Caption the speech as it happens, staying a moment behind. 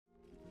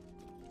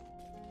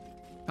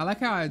I like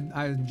how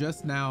I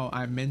just now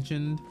I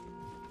mentioned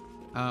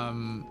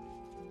how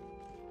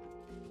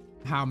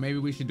maybe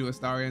we should do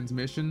Astarion's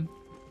mission.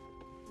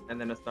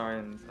 And then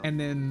Astarion's. And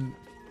then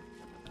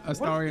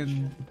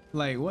Astarion,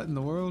 like, what in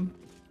the world?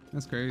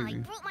 That's crazy. I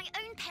brought my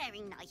own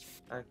paring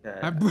knife. Okay.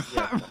 I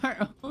brought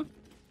my own.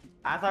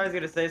 I thought I was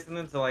gonna say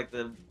something to like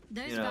the.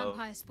 Those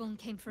vampire spawn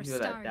came for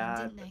Astarion,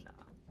 didn't they? Nah.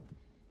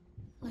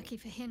 Lucky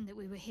for him that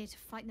we were here to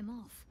fight them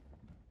off.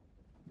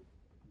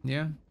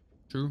 Yeah,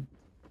 true.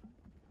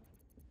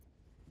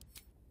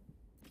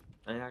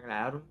 Are you not gonna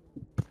add him?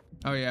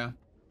 Oh yeah.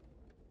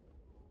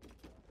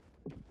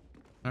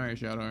 All right,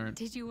 Shadowheart.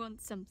 Did you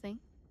want something?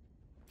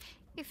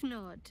 If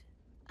not,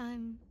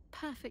 I'm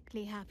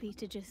perfectly happy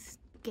to just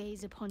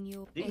gaze upon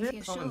your. Do you hear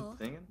this woman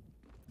singing?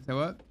 Say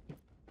what?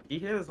 Do you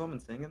hear this woman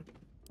singing?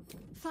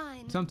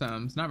 Fine.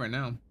 Sometimes, not right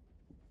now.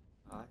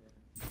 Oh,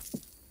 yeah.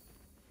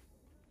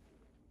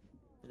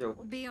 Yo.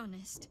 Be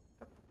honest.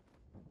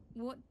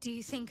 What do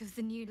you think of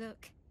the new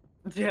look?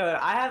 Dude,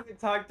 I haven't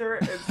talked to her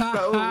in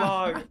so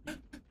long.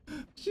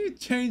 She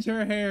changed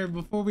her hair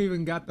before we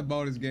even got the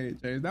Baldur's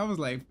Gate changed. That was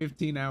like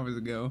 15 hours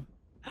ago.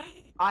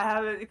 I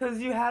haven't, because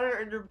you had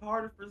her in your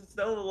party for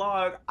so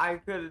long, I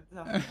couldn't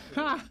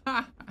tell.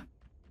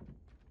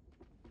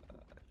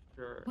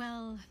 Sure.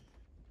 Well,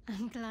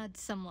 I'm glad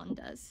someone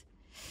does.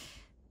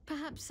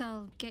 Perhaps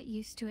I'll get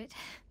used to it.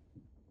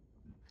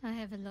 I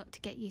have a lot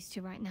to get used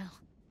to right now.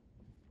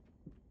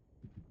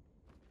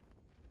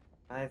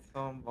 Nice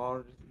home,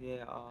 Baldur's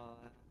Gate.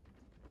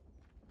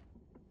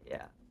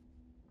 Yeah.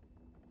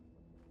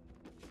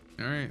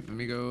 All right, let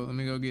me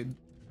go get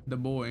the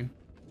boy.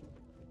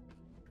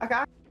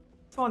 Okay,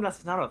 someone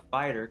that's not a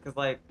fighter, cause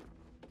like,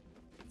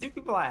 two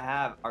people I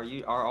have are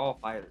all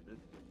fighters.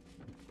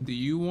 Do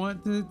you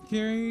want to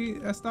carry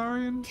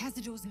Astarion?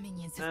 Cazador's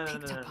minions have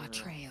picked up our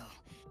trail.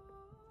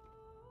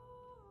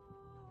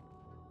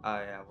 Oh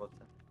yeah,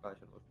 probably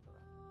should look for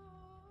that.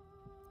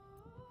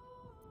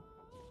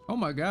 Oh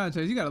my God,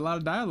 Chase, you got a lot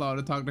of dialogue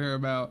to talk to her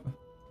about.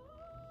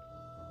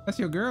 That's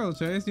your girl,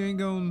 Chase. You ain't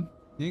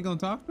gonna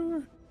talk to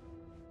her?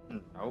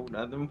 No,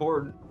 nothing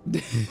important.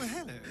 Well,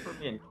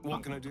 hello.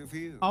 What can I do for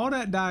you? All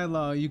that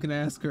dialogue you can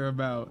ask her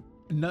about.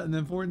 Nothing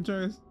important,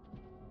 Chase?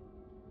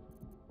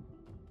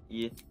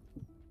 Yeah.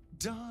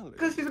 Darling.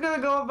 Cause she's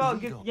gonna go about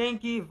get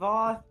Yankee,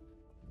 Voth,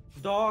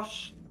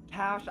 Dosh,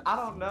 Cash, I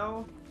don't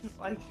know.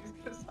 Like she's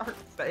gonna start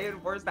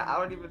saying words that I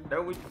don't even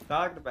know what you're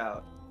talking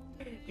about.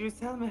 She was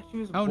telling me she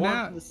was born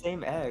from the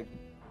same egg.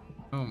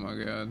 Oh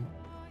my God.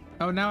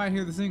 Oh, now I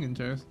hear the singing,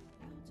 Chase.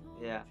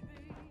 Yeah,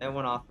 it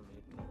went off for me.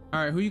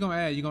 All right, who you gonna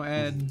add? You gonna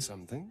add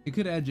something? You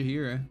could add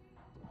Jaheira.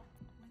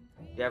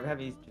 Yeah, we have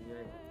East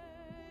Jaheira.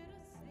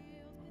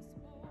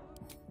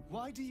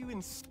 Why do you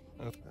insist?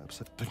 Oh,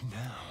 but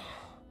now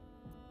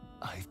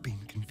I've been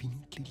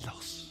conveniently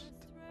lost.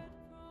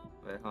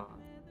 Wait, hold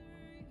on.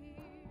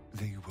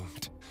 They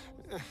won't.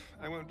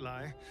 I won't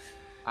lie.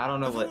 I don't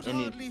know the what thought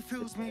any. hardly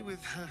fills me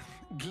with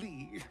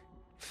glee.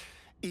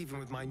 Even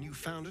with my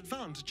newfound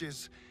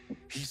advantages,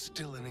 he's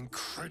still an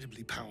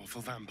incredibly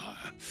powerful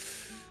vampire.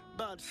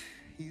 But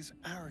he's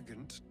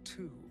arrogant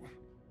too.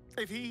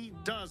 If he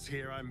does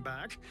hear I'm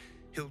back,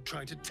 he'll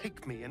try to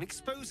take me and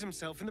expose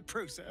himself in the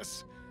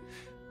process.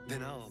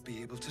 Then I'll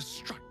be able to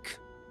strike.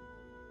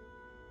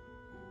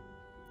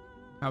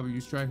 How will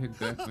you strike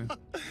exactly?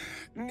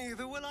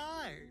 Neither will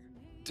I,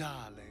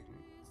 darling.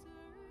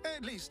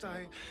 At least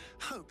I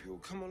hope you'll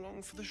come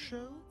along for the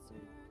show.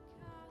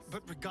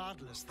 But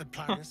regardless, the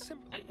plan is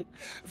simple.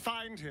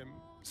 Find him,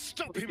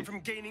 stop him from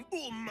gaining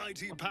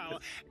almighty power,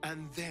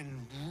 and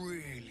then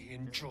really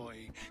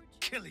enjoy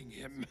killing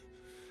him.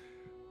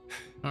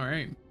 All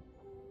right.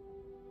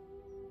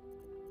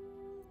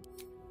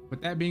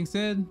 With that being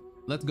said,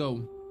 let's go.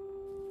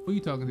 Who are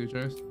you talking to,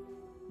 Chase?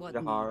 What?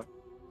 Jaheira.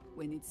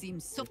 When it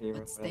seems so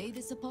would stay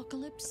this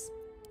apocalypse?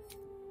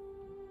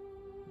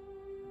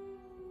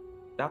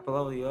 That to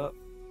level you up?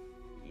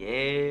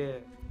 Yeah.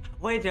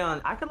 Wait,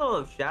 John, I can level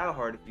up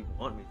Shadowheart if you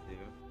want me to,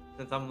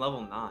 since I'm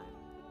level 9.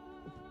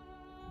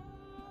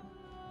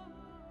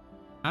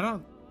 I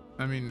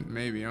mean,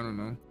 maybe, I don't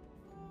know.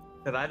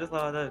 Cause I just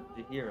leveled up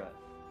Jaheira.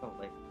 So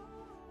like.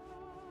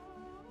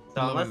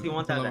 So unless you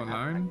want that to level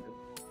 9?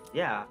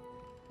 Yeah.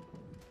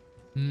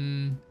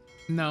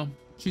 No,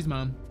 she's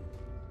mine.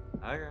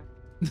 Okay.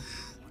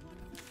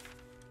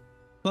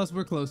 Plus,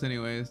 we're close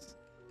anyways.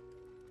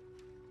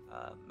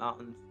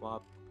 Mountain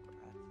swap.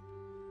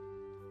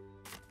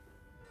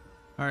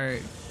 All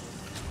right.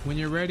 When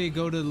you're ready,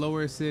 go to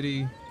Lower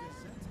City.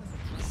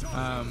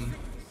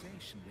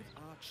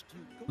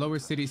 Lower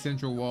City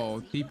Central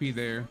Wall. TP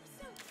there.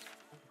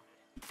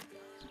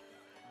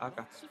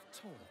 Okay. Talk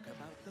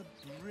about the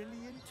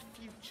brilliant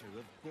future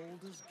of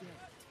Baldur's Gate,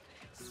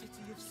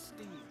 City of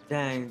Steel.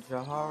 Dang,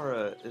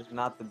 Jaheira is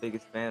not the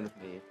biggest fan of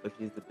me, but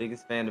she's the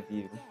biggest fan of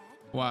you.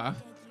 Why?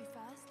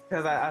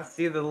 Because I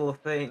see the little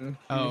thing.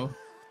 Oh.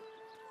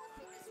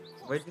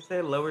 Where'd you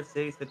say? Lower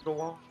City Central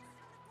Wall?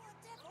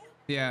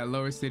 Yeah,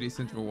 Lower City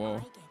Central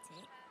Wall.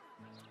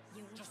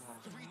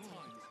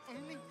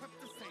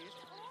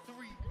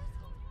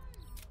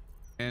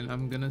 And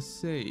I'm gonna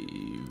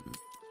save.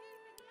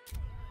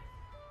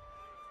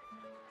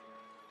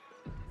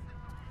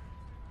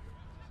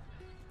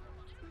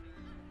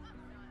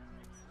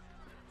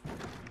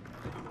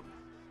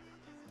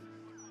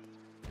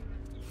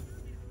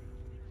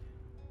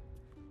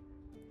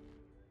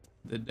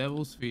 The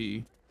Devil's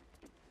Fee.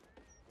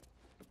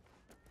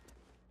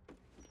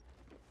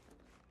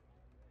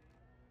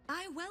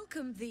 I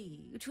welcome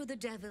thee to the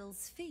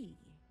Devil's Fee,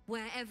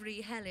 where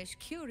every hellish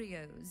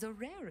curio's a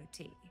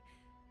rarity.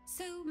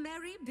 So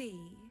merry be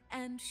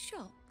and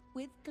shop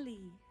with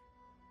glee.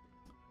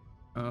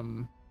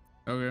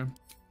 Okay.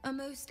 A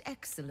most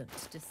excellent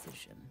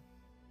decision.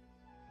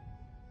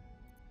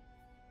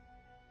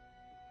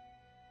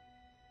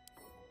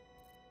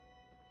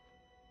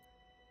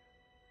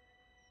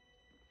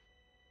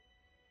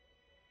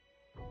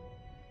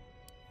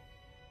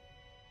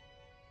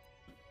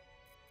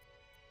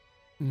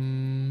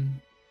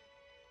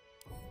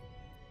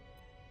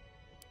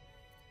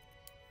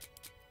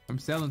 I'm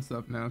selling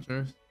stuff now,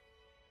 Trace.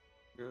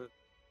 Good.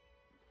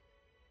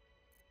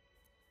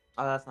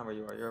 Oh, that's not where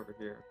you are. You're over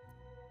here.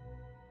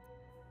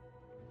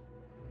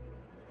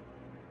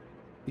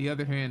 The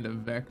other hand of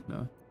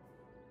Vecna.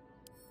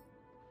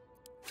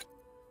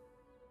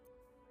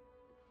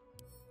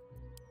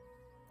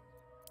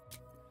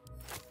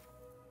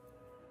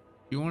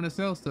 You want to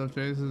sell stuff,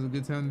 Trace? This is a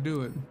good time to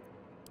do it.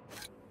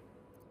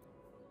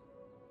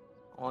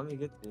 Oh, let me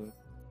get to you.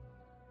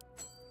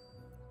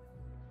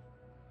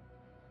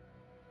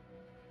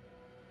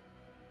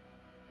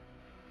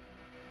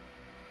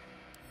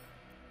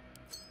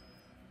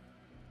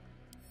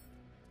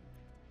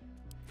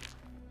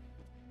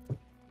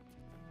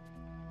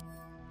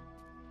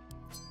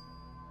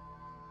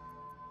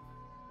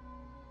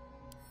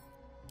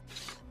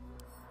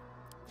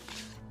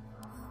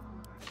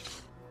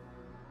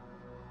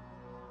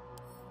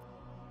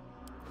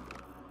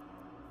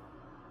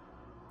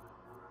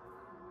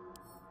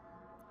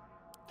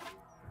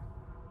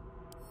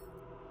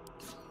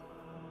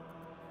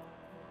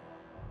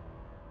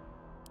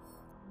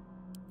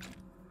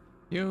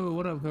 Yo,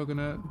 what up,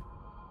 Coconut?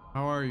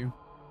 How are you?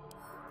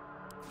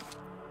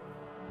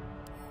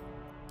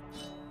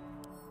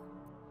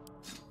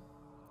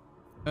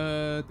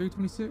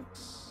 $326.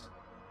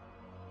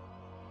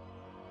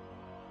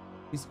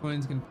 These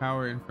coins can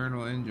power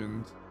infernal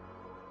engines.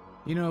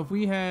 You know, if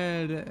we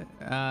had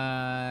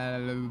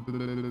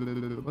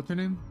what's her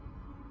name?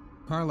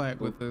 Carlac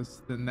with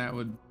us, then that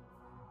would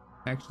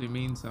actually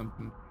mean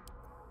something.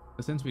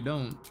 But since we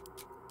don't.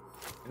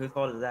 Whose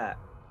fault is that?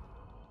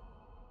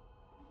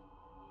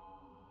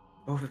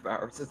 Both of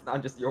ours. It's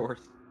not just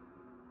yours.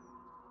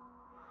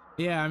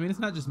 Yeah, I mean, it's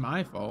not just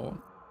my fault.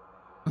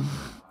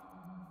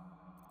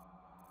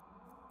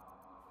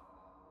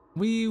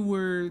 we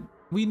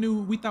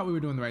thought we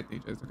were doing the right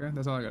thing, Jess, okay?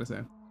 That's all I gotta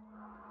say.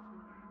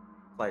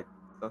 Like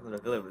something a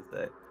villain would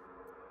say.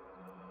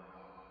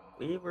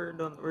 We were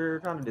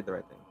trying to do the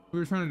right thing. We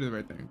were trying to do the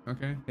right thing,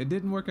 okay? It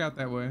didn't work out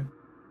that way.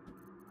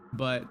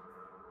 But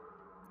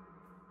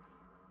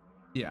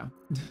yeah.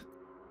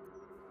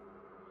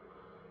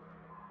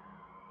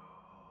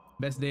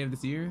 Best day of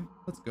this year?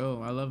 Let's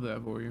go. I love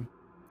that for you.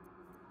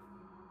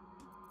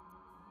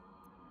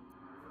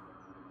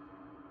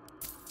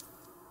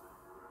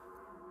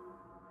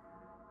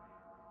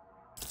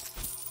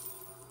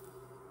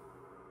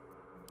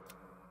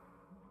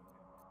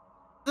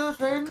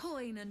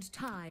 Coin and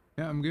tie.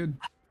 Yeah, I'm good.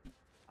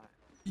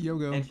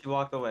 Yo-go. And she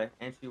walked away.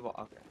 And she walked.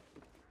 Okay.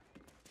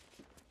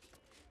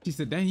 She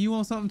said, dang, you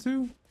want something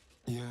too?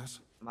 Yes.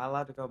 Am I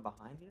allowed to go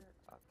behind here?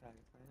 Okay, I am.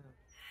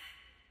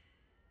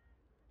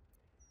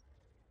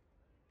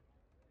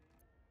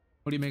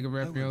 What do you make of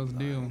Raphael's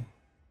deal?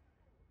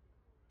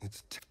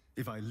 It's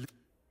if I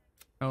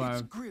Oh,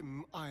 it's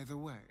grim either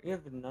way. You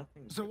have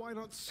nothing. So why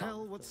not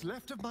sell what's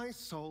left of my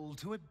soul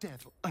to a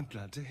devil? I'm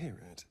glad to hear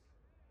it.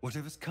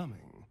 Whatever's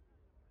coming,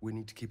 we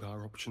need to keep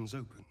our options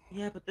open.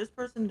 Yeah, but this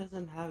person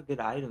doesn't have good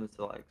items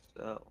to like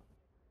sell.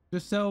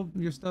 just sell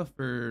your stuff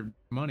for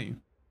money.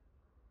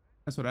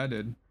 That's what I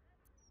did.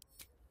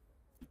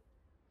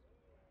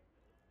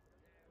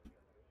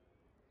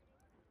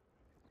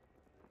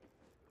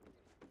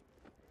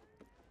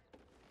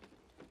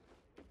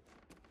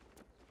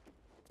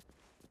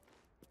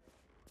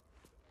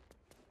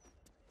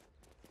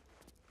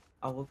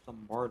 I want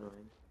some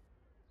bartering.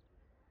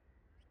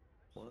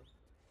 What?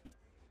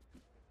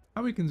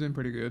 Our weekend's been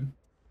pretty good.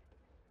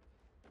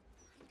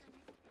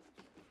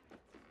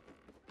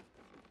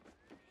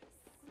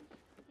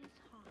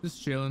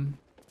 Just chilling.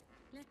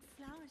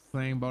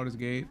 Playing Baldur's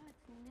Gate.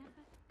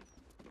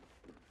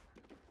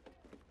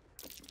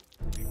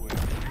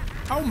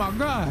 Oh my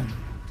god!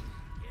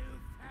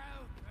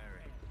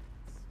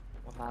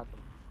 What happened?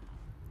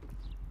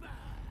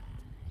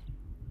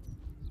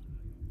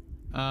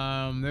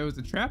 There was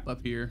a trap up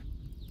here.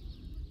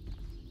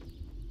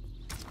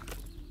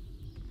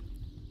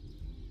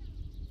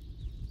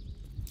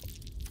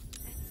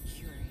 That's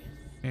curious.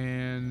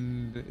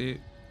 And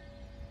it,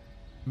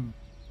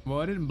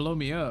 well, it didn't blow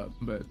me up,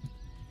 but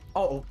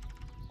Uh-oh.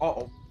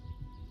 Uh-oh.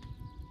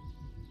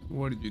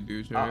 What did you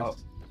do, Uh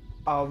Chase?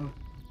 oh.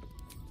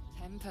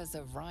 Tempers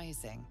are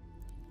rising.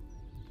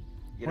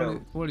 You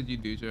know, What did you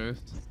do,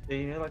 Chase? so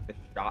you know, like the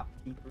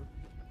shopkeeper.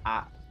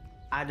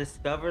 I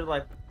discovered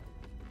like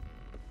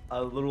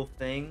a little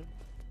thing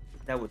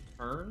that would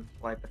turn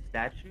like a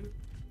statue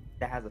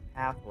that has a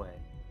pathway.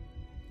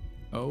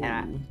 Oh,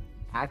 And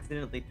I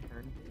accidentally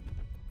turned it.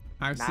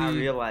 I And see. I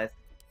realized.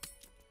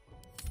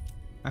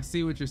 I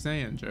see what you're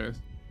saying, Chase.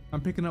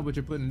 I'm picking up what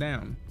you're putting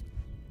down.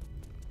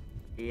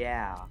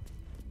 Yeah.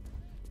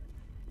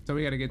 So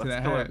we got to get to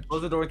that Door. hatch.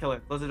 Close the door and kill her.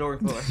 Close the door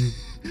and kill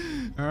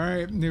her. All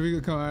right, here we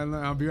go. Come on,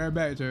 I'll be right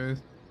back,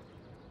 Chase.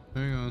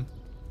 Hang on.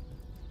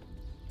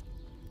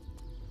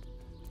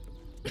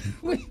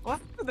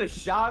 What's with the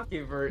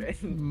shopkeeper?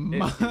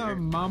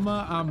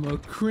 Mama, I'm a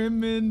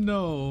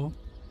criminal.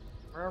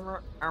 I'm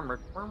a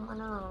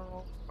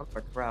criminal. What's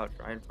a crouch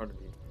right in front of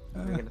you?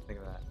 I'm gonna think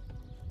of that.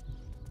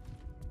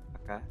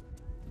 Okay.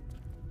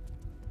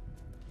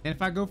 And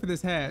if I go for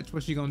this hatch,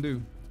 what's she gonna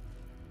do?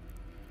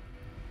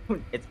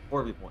 It's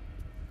 4v1.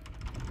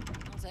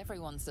 Not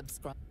everyone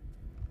subscribe.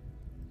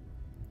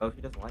 Oh,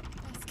 she doesn't like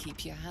it. Best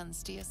keep your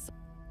hands to yourself.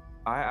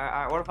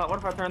 Alright. What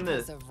if I turn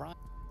this? Tempers are ri-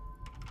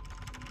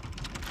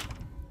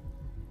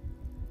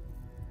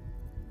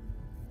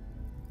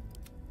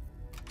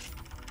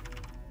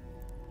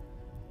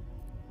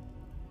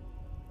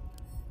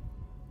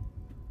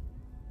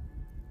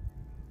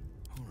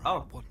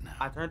 Oh,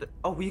 I turned it.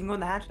 Oh, we can go in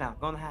the hatch now.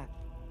 Go in the hatch.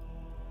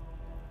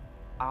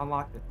 I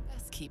unlocked it.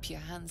 Best keep your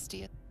hands to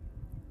your.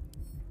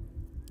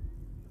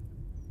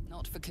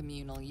 Not for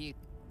communal use.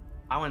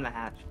 I went in the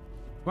hatch.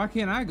 Why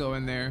can't I go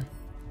in there?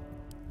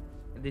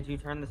 Did you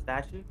turn the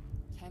statue?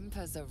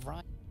 Tempers are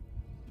right.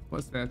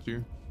 What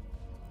statue?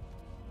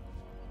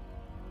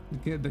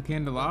 The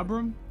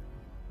candelabrum?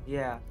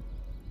 Yeah.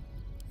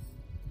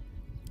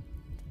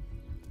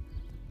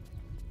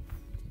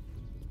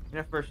 You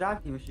know, for a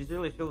shopkeeper, she's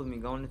really chill with me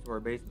going into her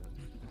basement.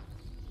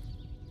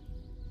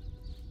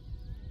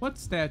 What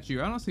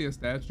statue? I don't see a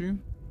statue.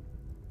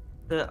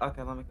 Okay,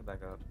 let me come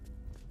back up.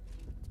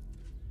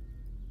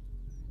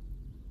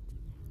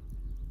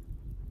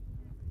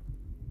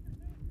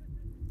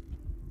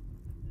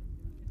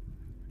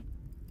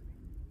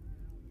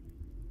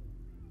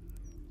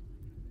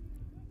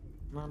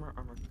 Mama,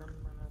 I'm a criminal.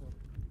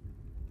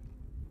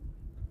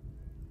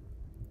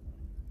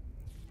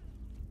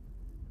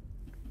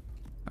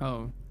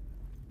 Oh.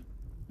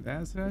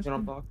 That's You can statue?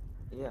 unblock?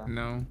 Yeah.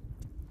 No.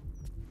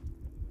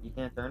 You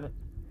can't turn it?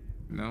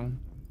 No.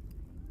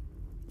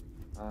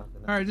 So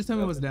Alright, just tell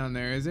me what's down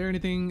there. Is there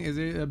anything? Is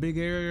it a big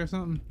area or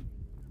something?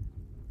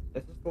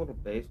 It's just a little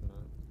basement.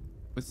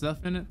 With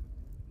stuff in it?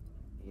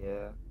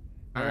 Yeah.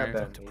 All I right.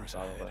 got bad news,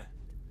 by the way.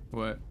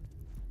 What?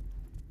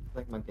 It's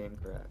like my game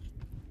crashed.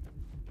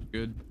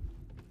 Good.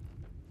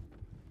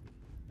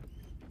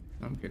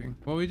 I'm kidding.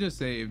 Well, we just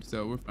saved,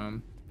 so we're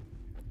fine.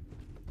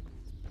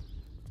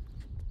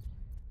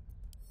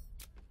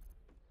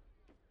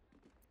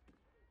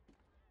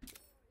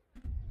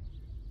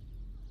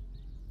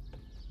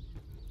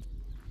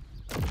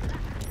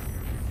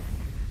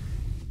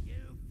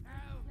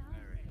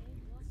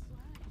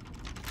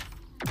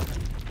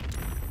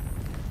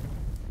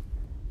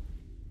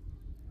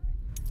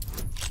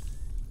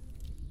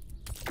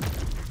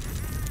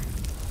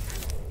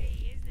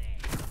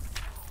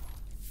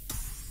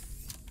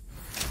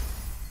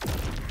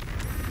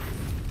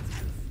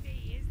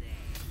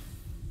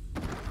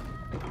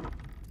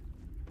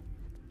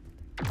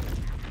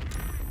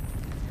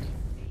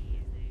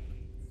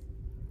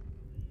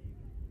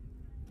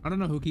 I don't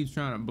know who keeps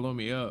trying to blow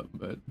me up,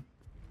 but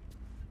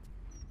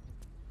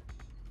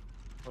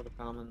What a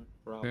common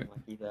problem I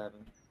keep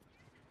having.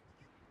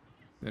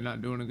 they're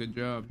not doing a good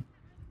job.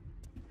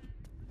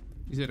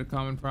 You said a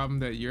common problem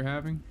that you're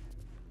having?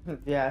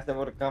 Yeah, I said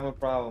what a common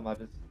problem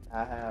I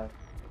have.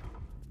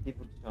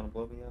 People just trying to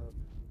blow me up.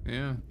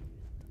 Yeah.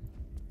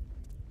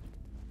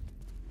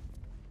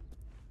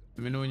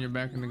 Let me know when you're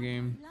back in the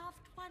game. Loved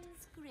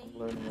one's grave I'm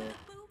learning with it.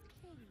 a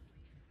bouquet,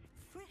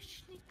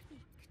 freshly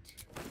picked.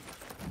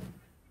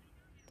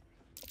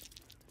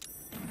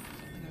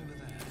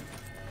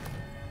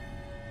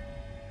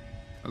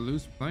 A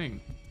loose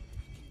plank.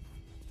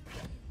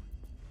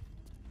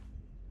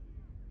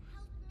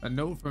 A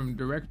note from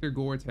Director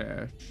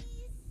Gortash.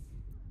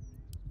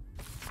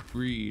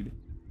 Read.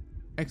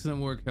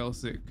 Excellent work,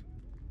 Helsik.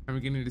 I'm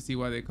beginning to see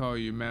why they call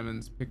you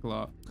Mammon's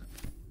Picklock.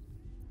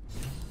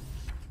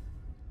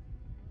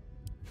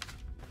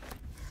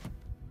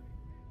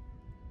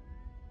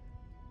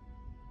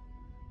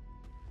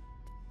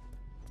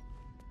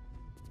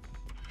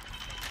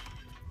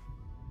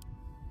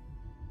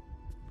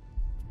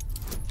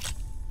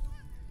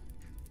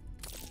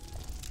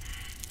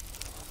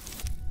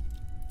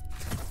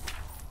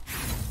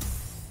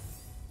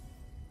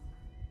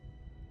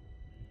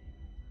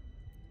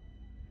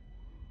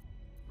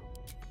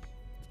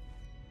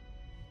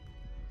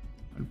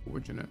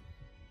 Unfortunate.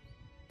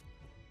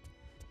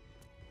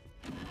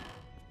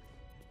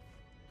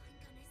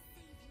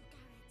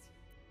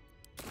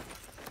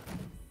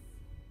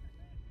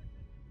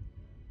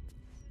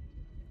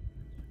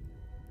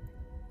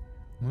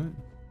 What?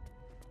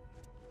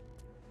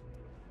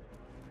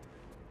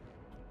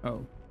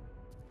 Oh.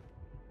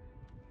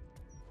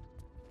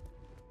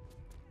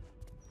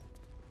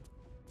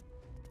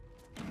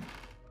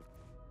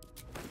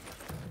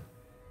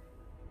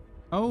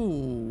 Oh,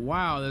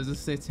 wow, there's a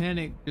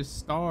satanic just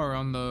star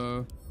on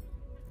the...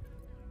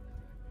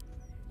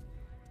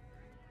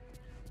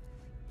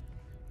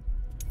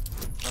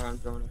 I'm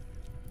going.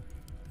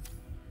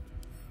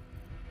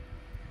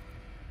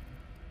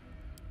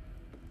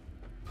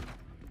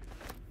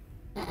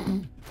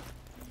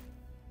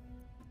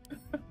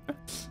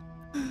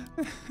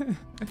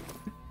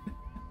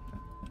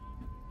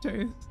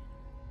 Chase.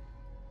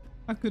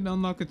 I couldn't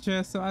unlock a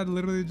chest, so I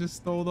literally just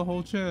stole the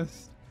whole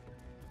chest.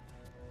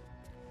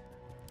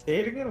 Say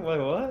it again. Wait,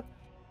 what?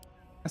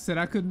 I said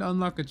I couldn't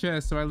unlock a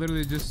chest, so I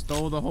literally just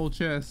stole the whole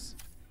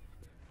chest.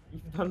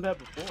 You've done that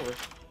before.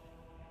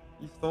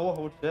 You stole a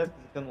whole chest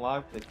because you couldn't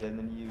lockpick it, and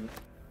then you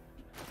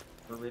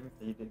were reading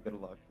that you didn't get a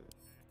lockpick.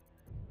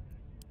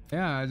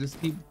 Yeah, I just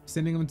keep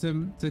sending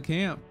them to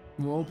camp.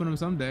 We'll open them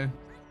someday.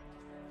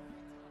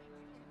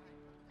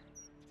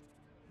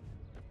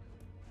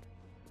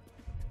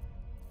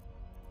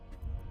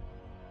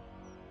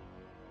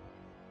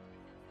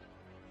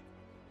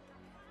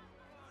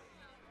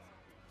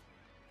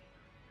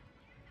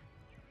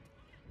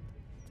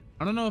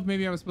 I don't know if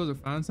maybe I was supposed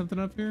to find something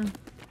up here.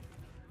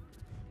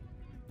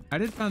 I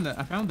found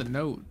the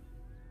note.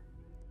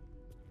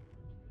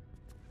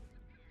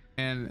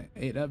 And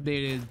it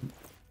updated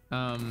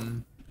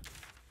the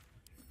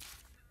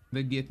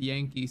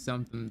Githyanki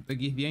something. The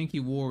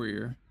Githyanki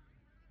warrior.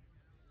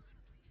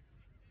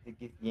 The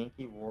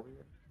Githyanki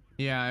warrior?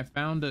 Yeah, I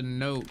found a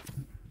note.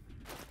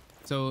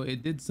 So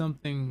it did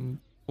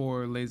something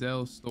for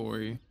Lae'zel's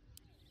story.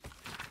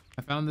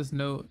 I found this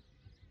note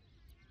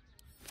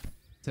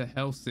to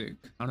Helsik.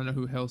 I don't know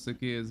who Helsik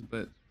is,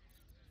 but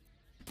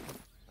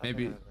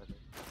maybe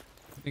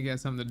I think it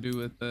has something to do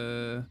with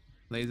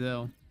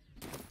Lae'zel.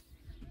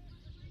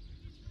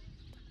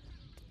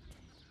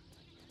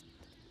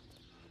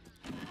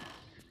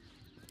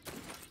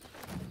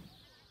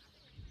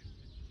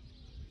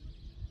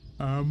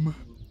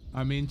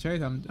 I mean,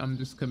 Chase, I'm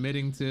just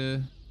committing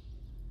to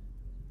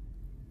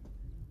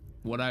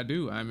what I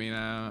do. I mean,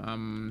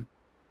 I'm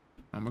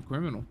a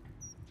criminal.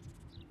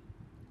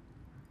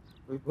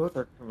 We both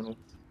are criminals.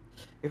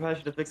 We probably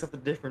should have picked something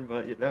different,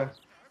 but you know.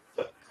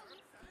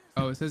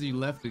 Oh, it says you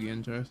left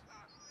again, Chase.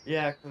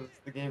 Yeah, because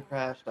the game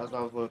crashed as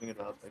I was loading it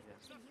up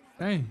again.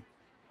 Dang.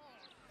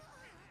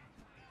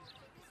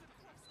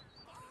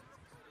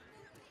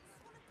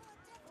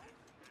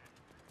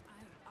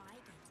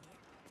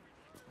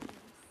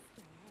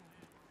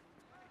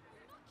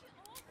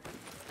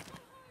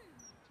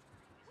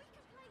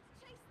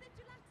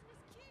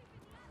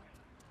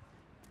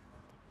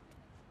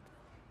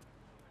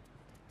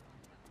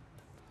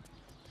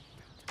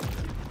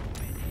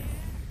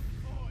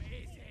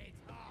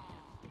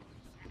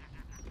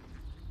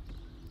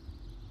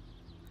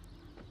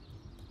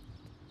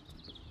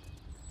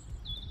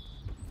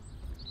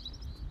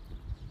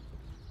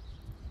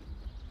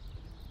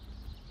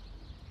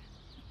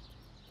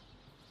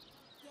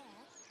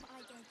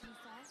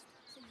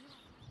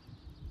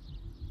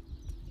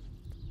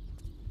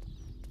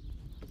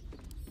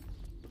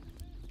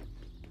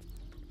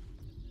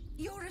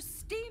 Your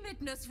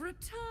esteemedness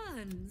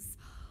returns.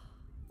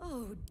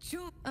 Oh,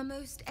 joy. A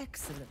most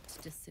excellent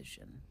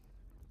decision.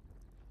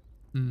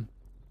 Hmm.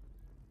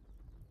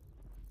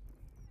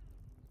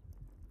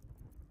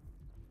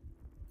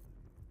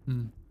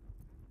 Hmm.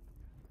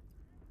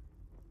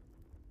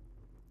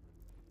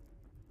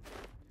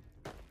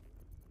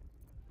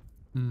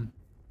 Hmm.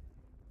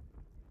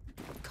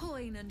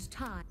 Coin and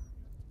time.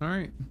 All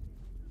right.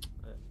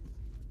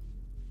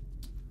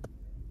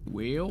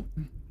 Well.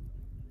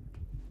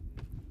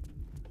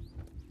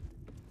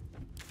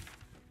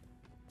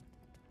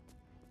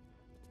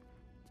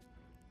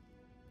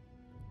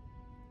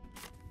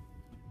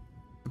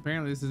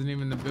 Apparently this isn't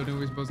even the building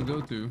we're supposed to go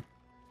to.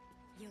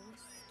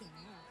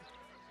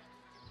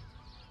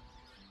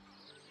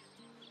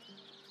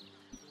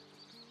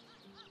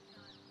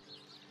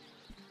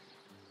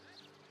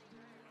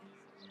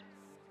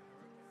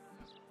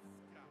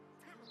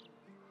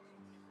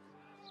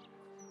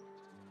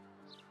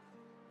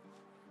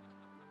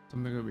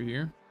 Something over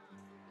here.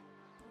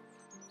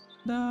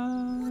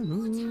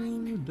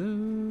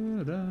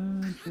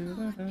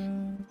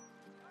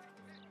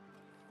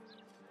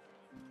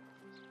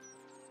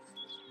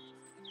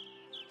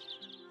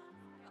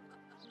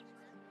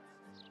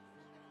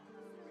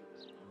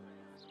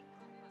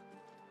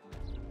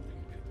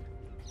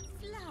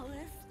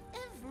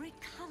 Every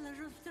color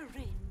of the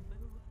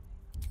rainbow.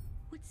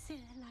 Would Sarah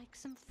like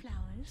some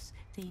flowers?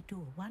 They do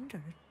a wonder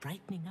at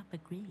brightening up a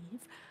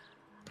grave.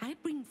 I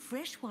bring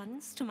fresh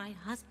ones to my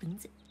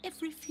husband's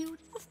every few...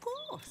 Of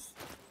course.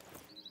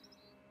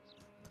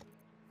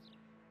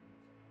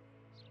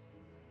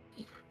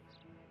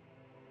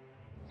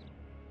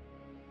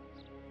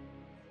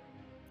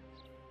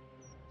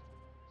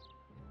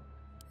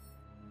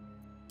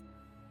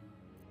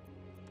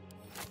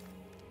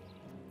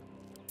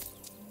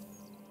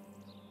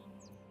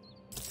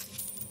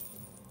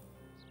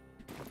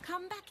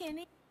 come back in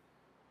it.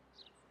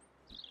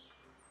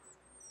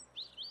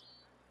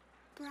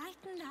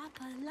 Brighten up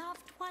a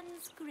loved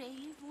one's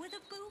grave with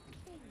a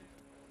bouquet,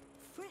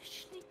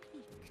 freshly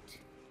picked.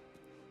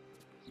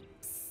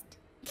 Psst.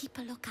 Keep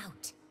a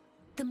lookout.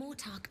 The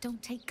Mortark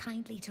don't take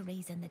kindly to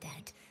raising the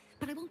dead,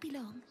 but I won't be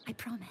long, I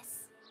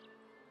promise.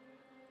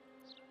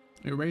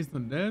 You raising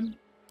the dead?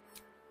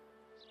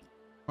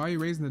 Why are you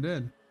raising the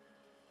dead?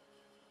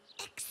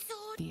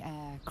 The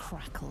air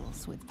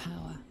crackles with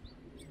power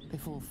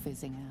before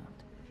fizzing out.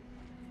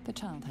 The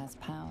child has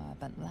power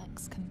but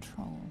lacks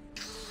control.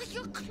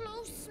 You're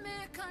close,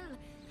 Merkel.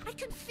 I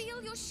can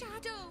feel your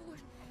shadow.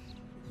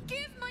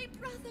 Give my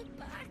brother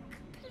back,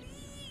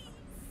 please.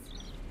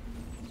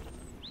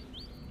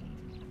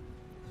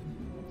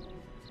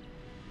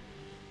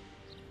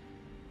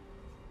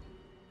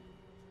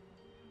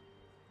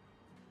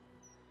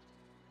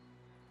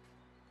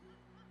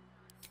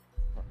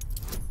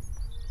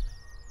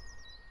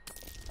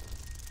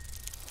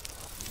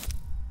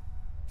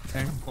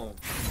 Dang. Oh,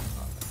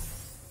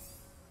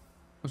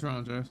 What's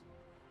wrong, Jess?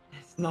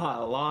 it's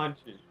not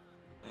launching.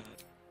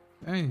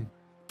 Dang.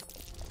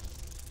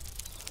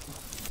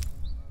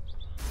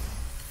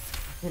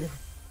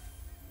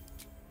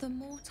 The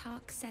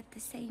Mortark said the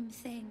same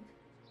thing.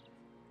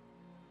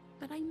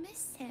 But I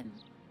miss him.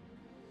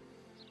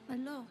 A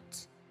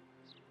lot.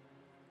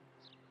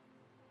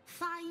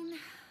 Fine.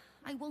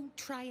 I won't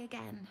try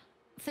again.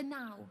 For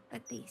now,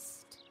 at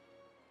least.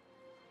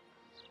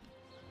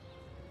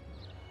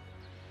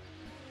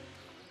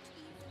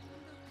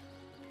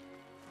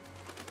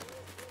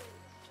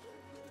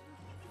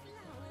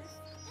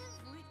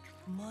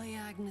 My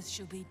Agnes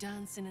shall be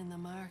dancing in the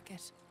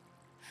market.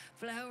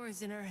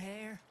 Flowers in her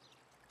hair.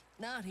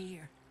 Not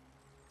here.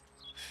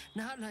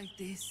 Not like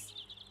this.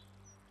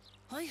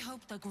 I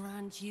hope the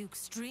Grand Duke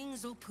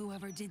strings up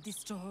whoever did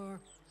this to her.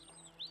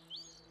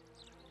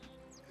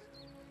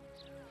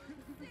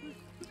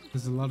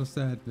 There's a lot of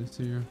sadness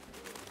here.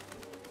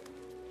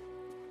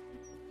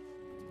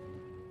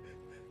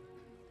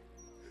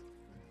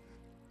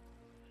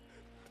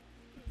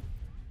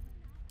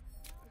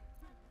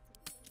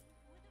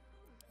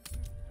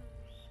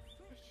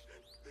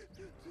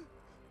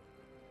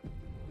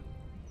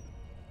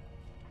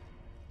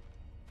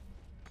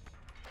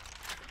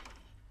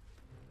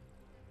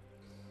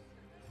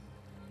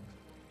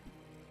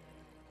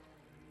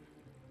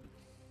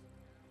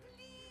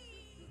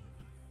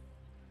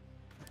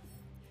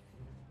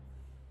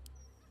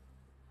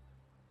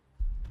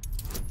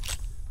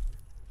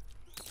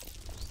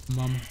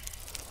 Mama,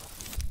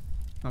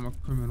 I'm a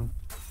criminal.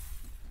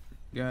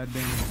 God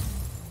damn it.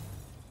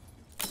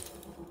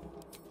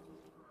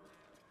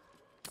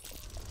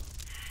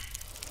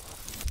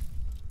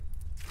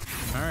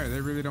 Alright, they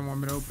really don't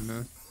want me to open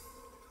this.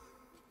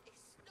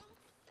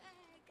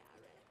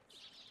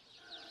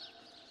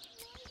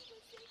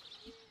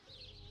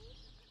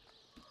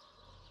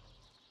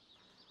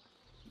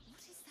 What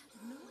is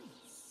that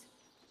noise?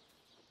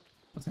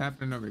 What's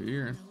happening over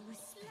here?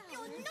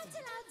 You're not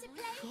allowed to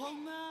play.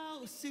 Come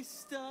out,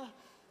 sister.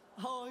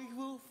 I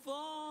will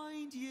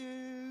find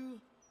you.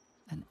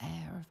 An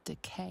air of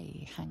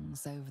decay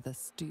hangs over the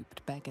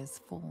stooped beggar's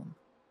form.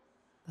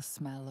 The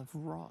smell of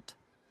rot,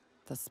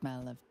 the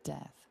smell of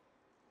death.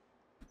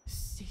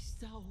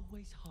 Sister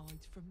always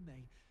hides from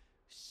me.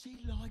 She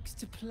likes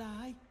to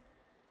play.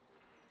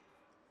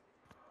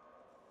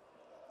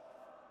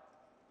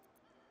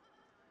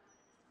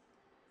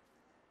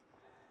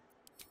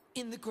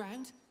 In the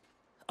ground,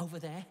 over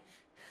there.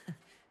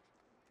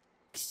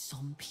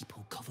 Some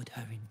people covered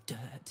her in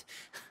dirt,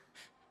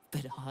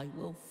 but I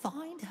will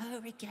find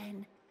her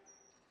again.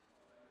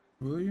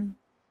 Will you?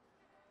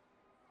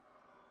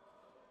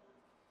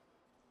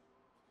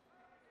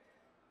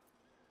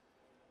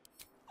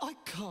 I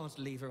can't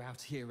leave her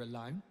out here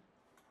alone.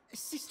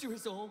 Sister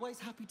is always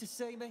happy to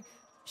see me.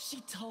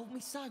 She told me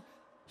so.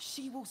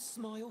 She will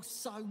smile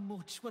so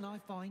much when I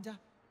find her.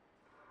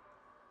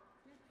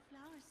 Let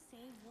flowers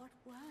say what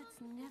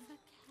words never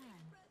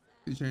can.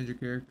 You change your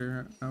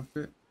character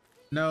outfit?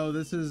 No,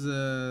 this is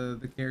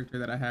the character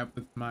that I have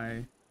with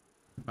my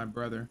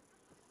brother.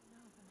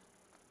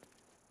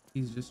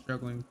 He's just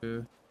struggling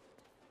to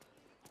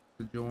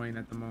join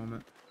at the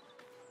moment.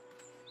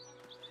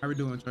 How we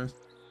doing, Trust?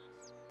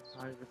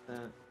 100%.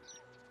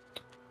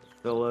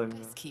 Still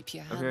Best keep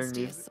your I'm hearing hands to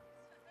music. yourself.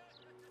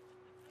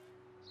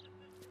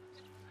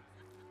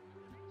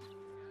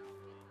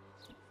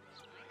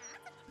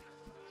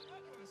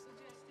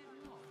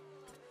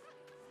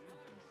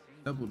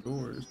 Double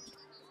doors.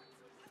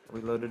 We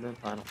loaded in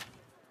final.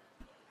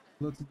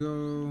 Let's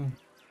go.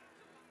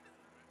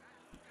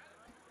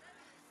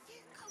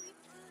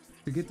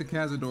 To get to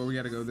Cazador, we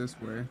gotta go this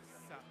way.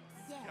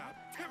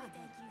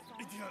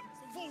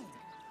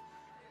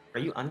 Are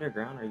you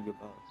underground or are you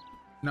above?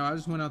 No, I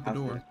just went out the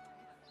door.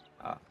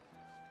 So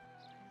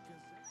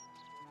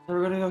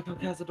we're gonna go to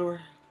Cazador.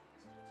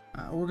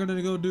 We're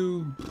gonna go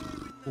do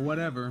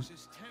whatever.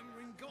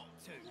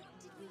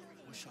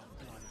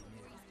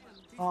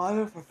 Oh, I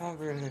know for a fact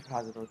we're gonna get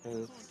Cazador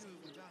because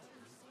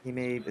he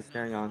made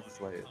Asterion his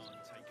slave.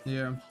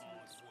 Yeah.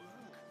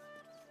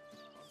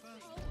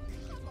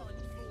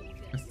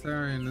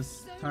 Astarion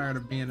is tired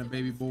of being a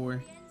baby boy.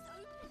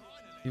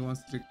 He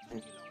wants to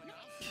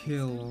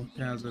kill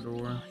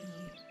Cazador.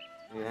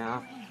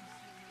 Yeah.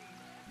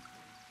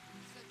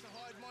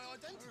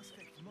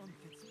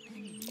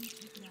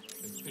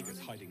 Those figures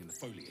hiding in the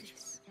foliage.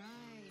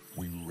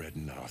 We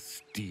redden our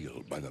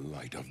steel by the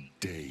light of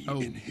day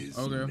Oh, in his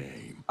okay.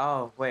 name.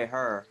 Oh, wait,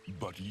 her.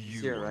 But you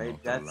See her, are right?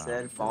 not That the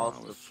said, lad for balls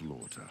our to-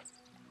 slaughter.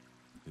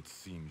 It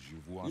seems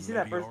you've won You see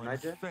that Lady person, Oren's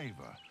right, Jeff?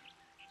 favor.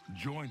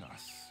 Join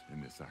us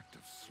in this act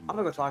of slaughter. I'm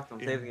gonna go talk to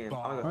him. Save the game. I'm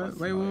gonna go talk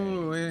to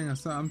him. Wait, hang on.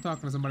 I'm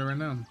talking to somebody right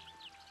now.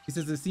 He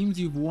says, it seems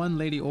you've won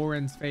Lady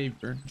Oren's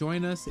favor.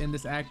 Join us in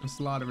this act of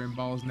slaughter in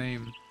Baal's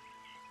name.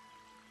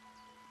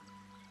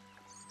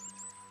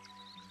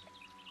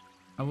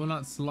 I will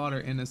not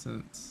slaughter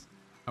innocents.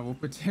 I will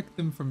protect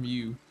them from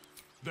you.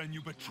 Then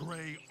you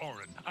betray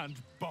Oren and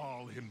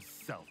Baal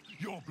himself.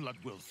 Your blood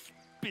will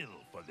spill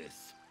for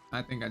this.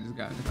 I think I just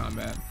got into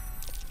combat.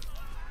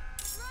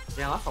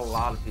 Yeah, that's a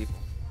lot of people.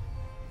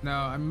 No,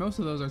 I mean, most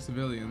of those are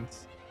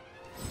civilians.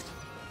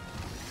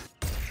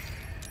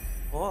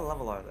 What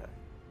level are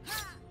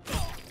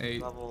they?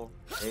 8. Level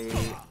 8.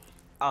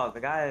 Oh, the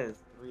guy is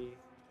 3.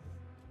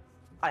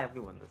 I have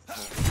we won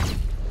this.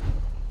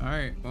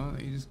 Alright, well,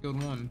 you just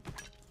killed one.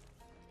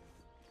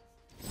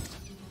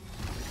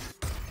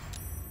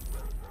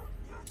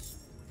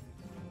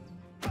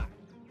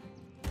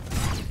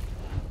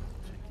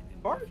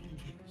 Bart?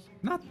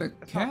 Not the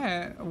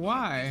cat.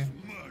 Why?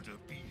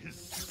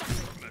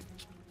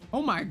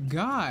 Oh my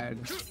god.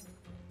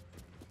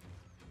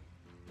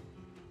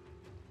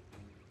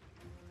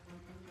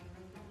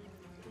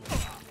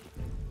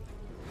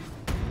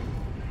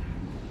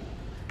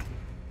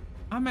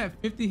 I'm at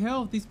 50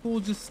 health. These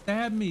fools just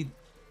stabbed me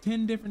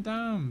 10 different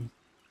times.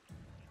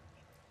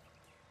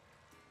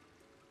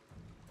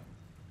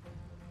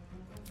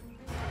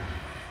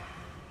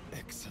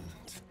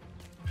 Excellent.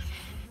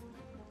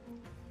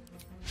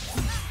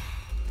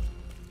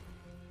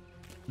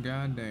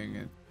 God dang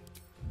it.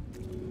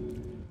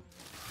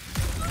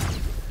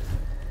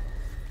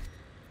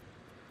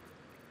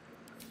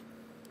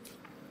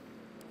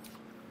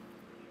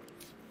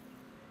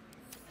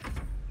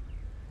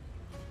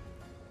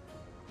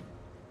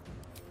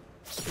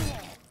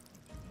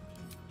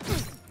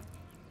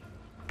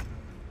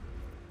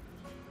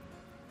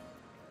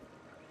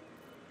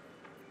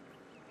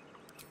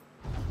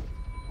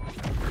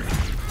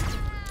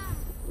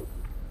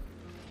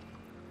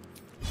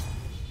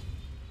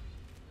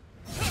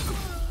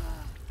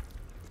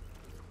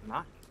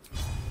 Not.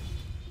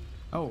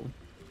 Oh,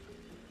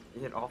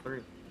 You hit all 3.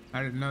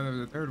 I didn't know there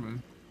was a third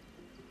one.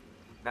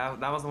 That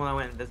was the one I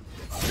went invisible.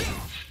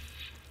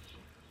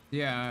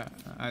 Yeah,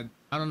 I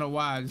don't know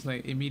why. I just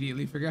like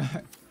immediately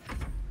forgot.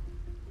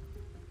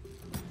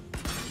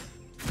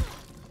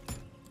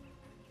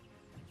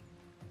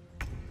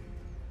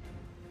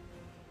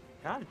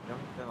 God, don't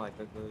feel like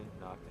quickly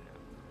knock him.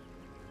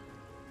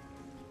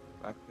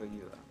 I kill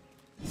you though.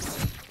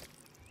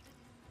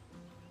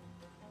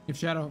 If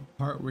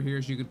Shadowheart were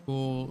here, she could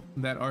pull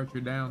that archer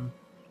down.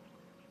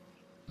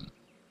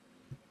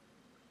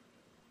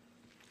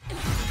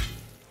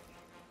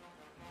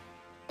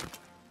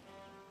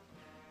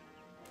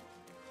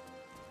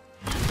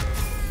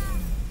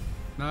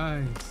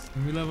 Nice.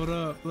 And we leveled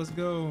up. Let's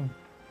go.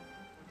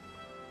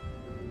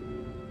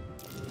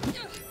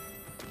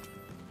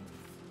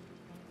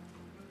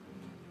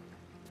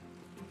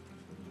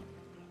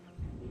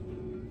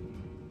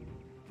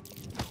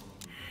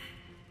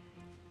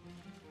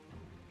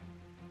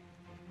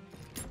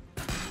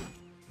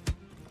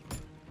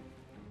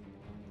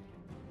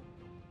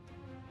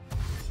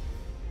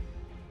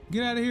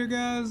 Get out of here,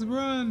 guys.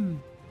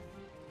 Run.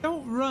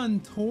 Don't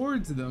run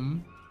towards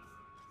them.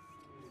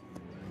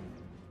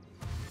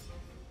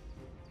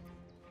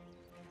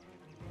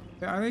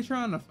 Are they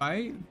trying to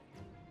fight?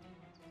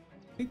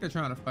 I think they're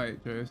trying to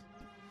fight, Trace.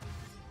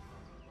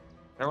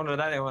 They want to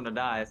die, they want to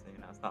die. So, you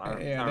know, it's not our,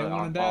 Yeah, it's not they really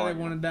want our to die, fault, they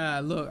want to die.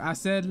 Look, I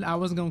said I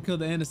wasn't going to kill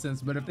the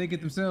innocents, but if they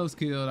get themselves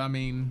killed, I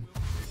mean...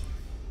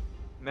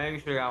 Maybe we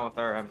should have gone with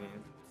her. I mean,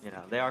 you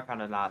know, they are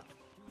kind of not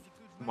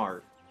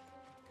smart.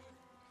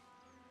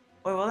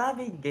 Wait, will that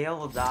mean Gale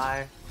will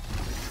die?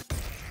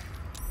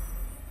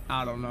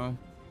 I don't know.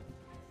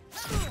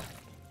 Cause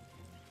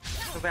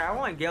like, I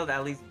want Gale to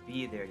at least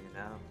be there, you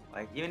know?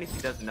 Like, even if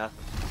he does nothing.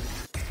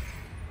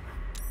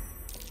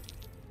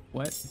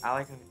 What? I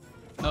like him.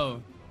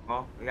 Oh.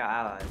 Well, we got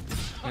allies.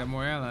 We got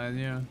more allies,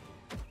 yeah.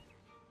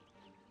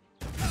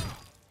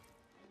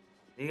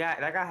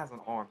 That guy has an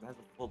arm. That has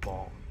a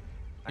football.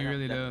 He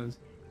really does.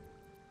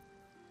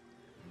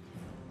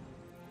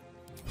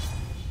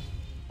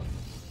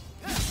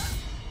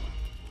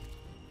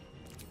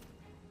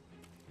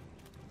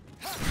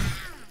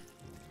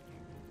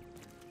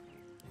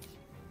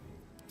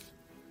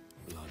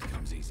 Blood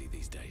comes easy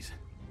these days.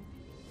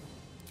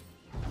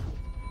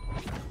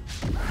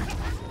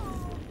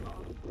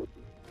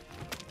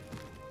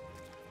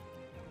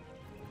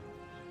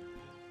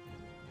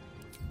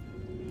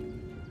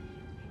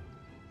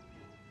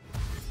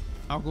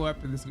 I'll go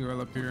after this girl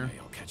up here. Okay,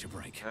 I'll catch a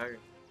break. Okay.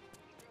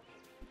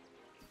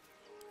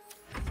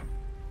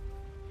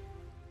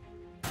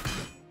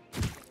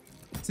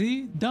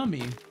 See,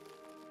 dummy.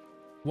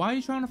 Why are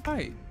you trying to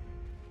fight?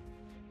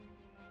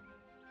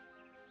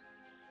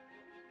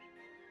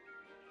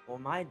 Well,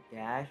 my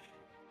dash.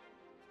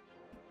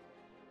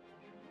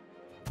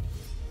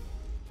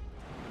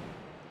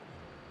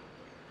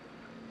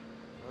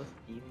 Will this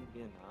even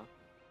be enough?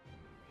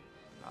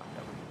 Oh,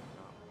 that would be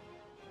enough.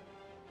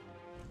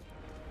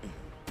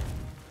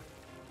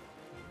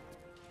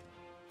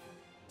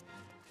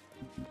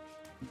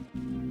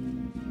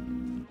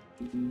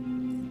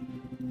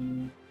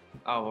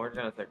 Oh, we're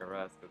gonna take a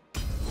rest.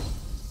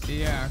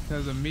 Yeah,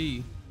 because of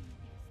me.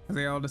 Because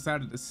they all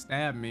decided to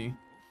stab me.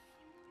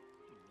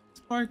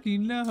 Sparky,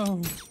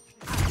 no.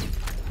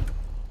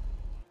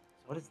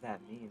 What does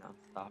that mean? I'm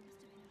stopping.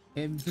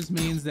 It just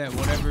means that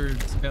whatever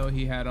spell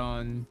he had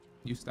on,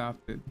 you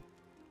stopped it.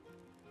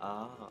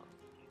 Oh.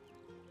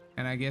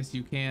 And I guess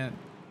you can't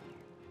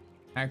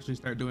actually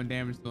start doing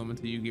damage to him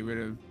until you get rid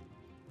of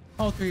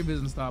all three of his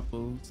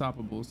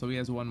unstoppable. So he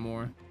has one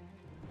more.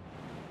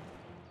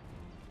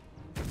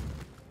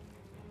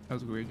 That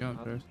was a great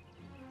jump, Chris.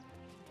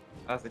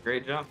 That's a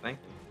great jump, thank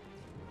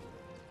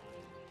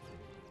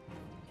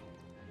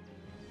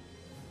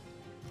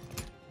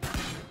you.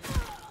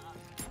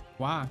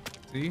 Why?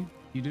 See?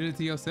 You did it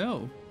to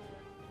yourself.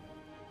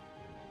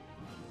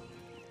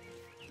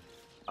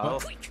 Oh.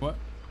 What?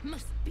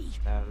 Must be.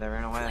 They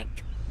ran away.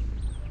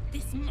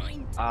 This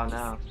mind Oh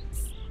no.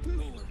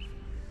 small,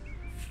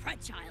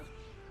 fragile.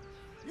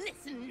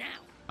 Listen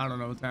now. I don't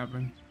know what's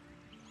happening.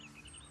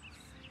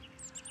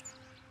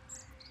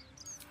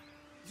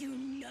 You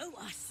know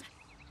us.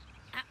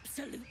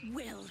 Absolute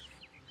will.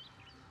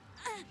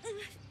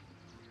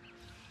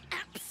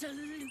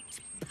 Absolute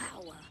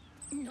power.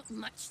 Not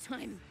much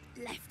time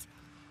left.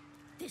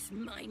 This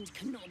mind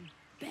cannot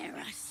bear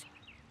us.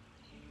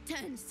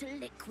 Turns to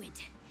liquid.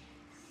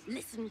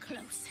 Listen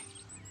close.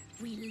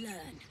 We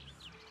learn.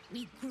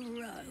 We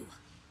grow.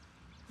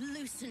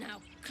 Loosen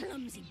our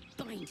clumsy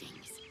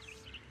bindings.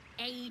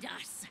 Aid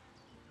us.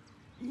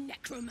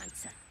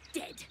 Necromancer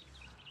dead.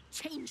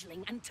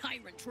 Changeling and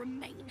tyrant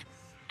remain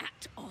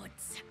at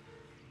odds.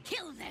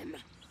 Kill them.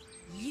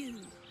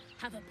 You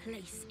have a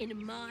place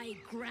in my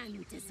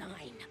grand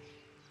design.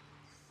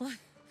 What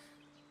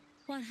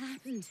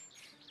happened?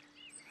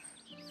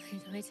 Why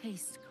do I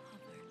taste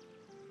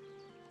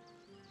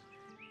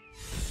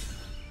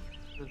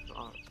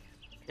copper?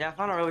 Yeah, I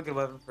found a really good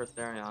weapon for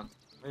Asterion.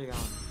 Where are you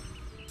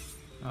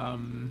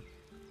going?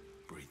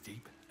 Breathe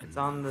deep. It's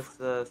on this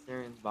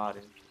Asterian's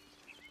body.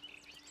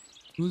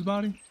 Whose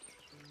body?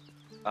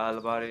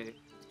 The body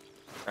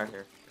right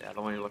here. Yeah,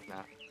 the one you're looking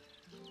at.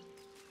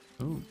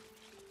 Ooh.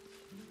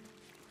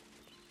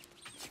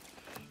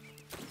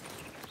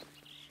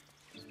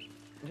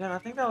 Jen, I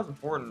think that was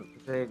important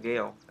to save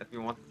Gale if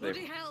you want to save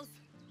Bloody her. hells!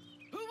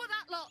 Who were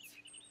that lot?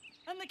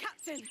 And the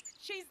captain?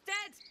 She's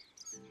dead.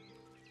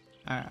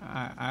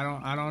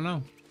 I don't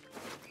know.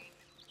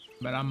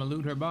 But I'ma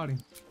loot her body.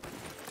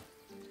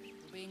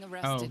 Being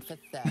arrested for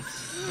theft.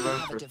 You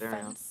have a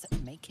defense.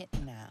 Make it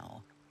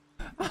now.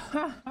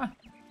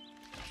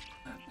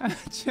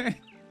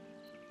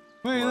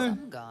 Wait,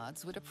 some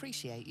guards would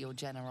appreciate your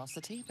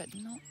generosity, but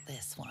not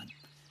this one.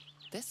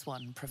 This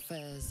one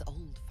prefers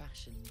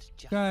old-fashioned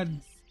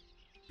justice.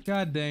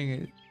 God dang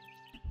it.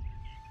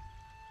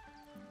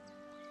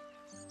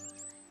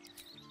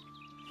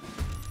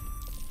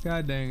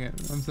 God dang it.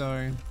 I'm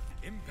sorry.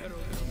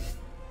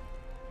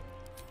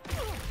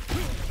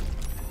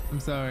 I'm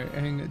sorry.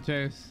 Hang it,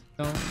 Chase.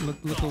 Don't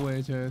look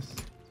away, Chase.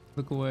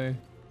 Look away.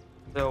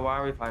 So why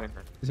are we fighting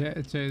her?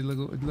 Chase,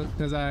 look,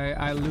 because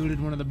I looted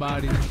one of the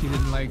bodies. She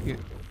didn't like it.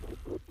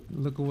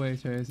 Look away,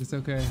 Chase. It's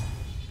okay.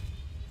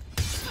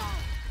 It's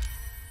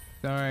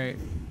all right.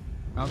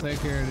 I'll take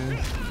care of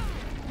this.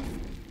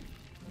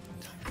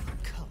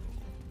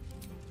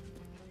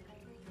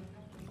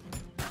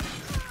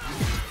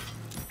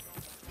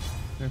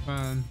 They're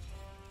fine.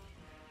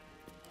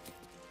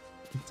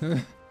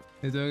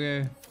 It's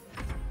okay.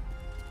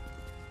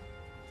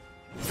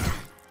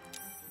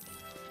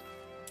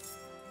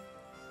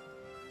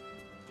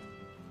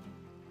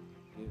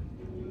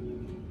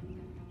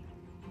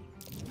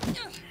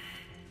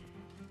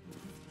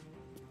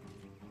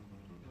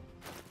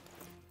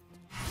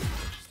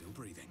 Still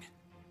breathing,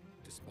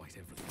 despite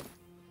everything.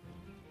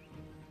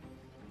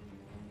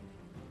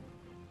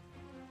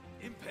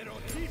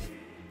 Imperative.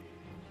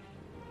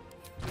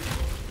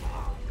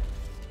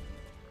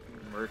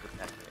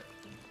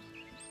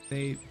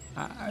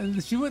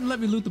 She wouldn't let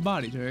me loot the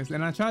body, Trace,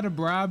 and I tried to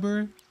bribe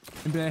her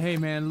and be like, hey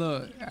man,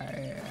 look,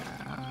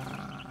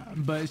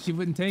 but she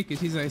wouldn't take it.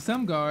 She's like,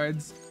 some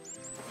guards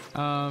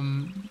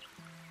are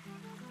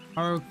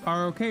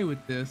okay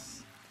with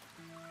this.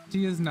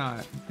 She is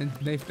not, and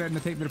they threatened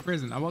to take me to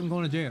prison. I wasn't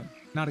going to jail,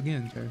 not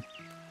again, Trace.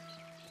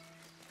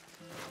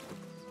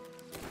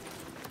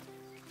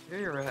 Here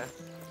you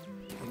rest.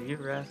 Can you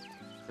rest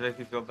to make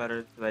you feel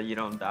better so that you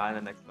don't die in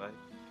the next fight?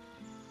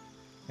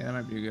 Yeah, that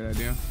might be a good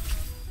idea.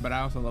 But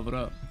I also leveled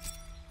up.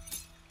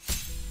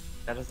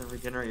 That doesn't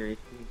regenerate your HP.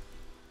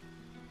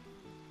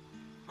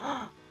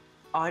 Oh,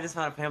 I just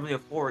found a family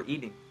of 4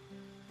 eating.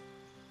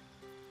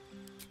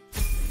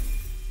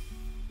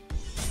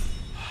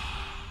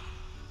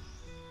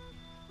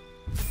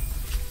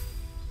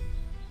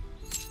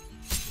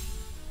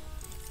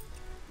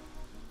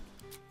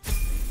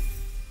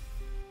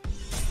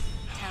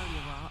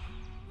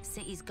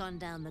 city's gone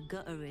down the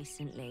gutter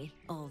recently.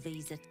 All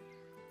these are...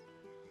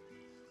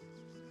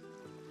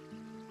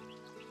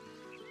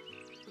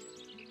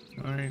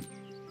 All right.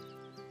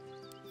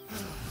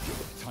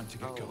 Time to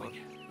get going.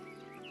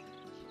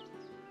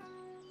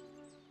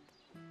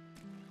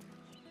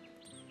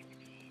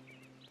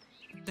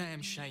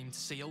 Damn shame to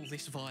see all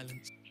this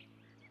violence.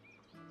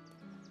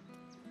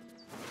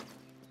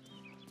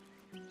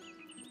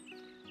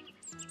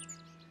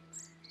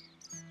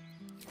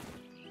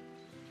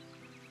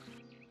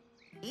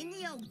 In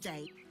the old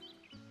day...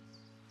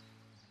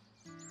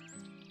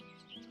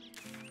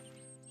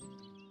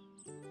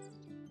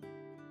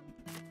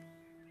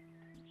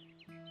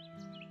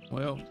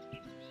 Well.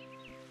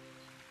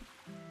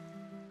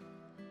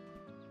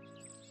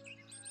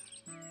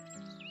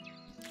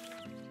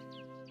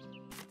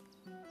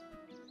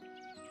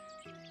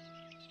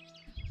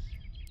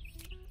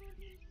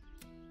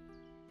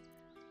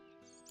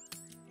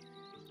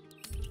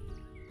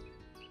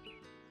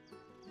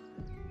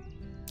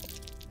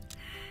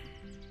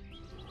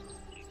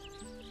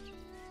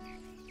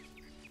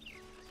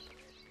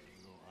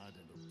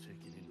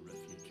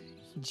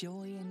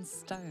 Joy in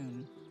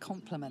stone,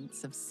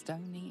 compliments of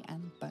stony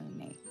and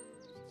bony.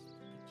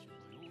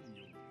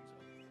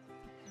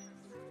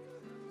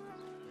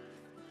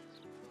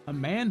 A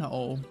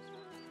manhole.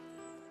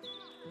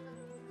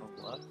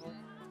 A what?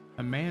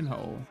 A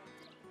manhole.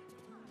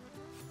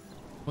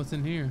 What's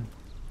in here?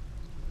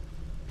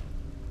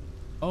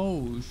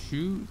 Oh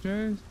shoot,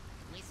 Chaz.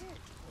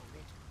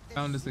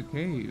 Found us a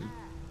cave.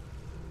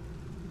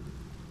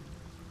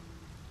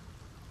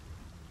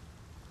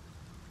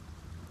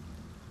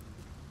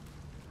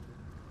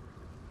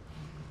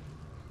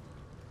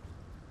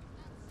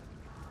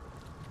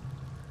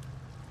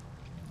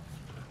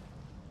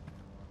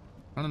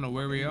 I don't know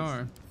where we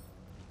are.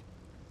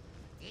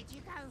 Did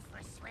you go for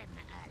a swim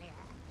earlier?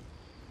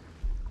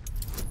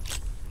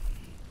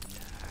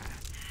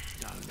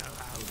 Don't know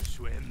how to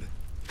swim.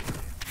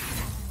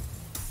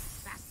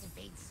 Must have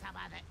been some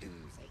other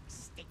oozing,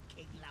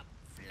 stinking lump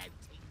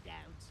floating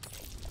down.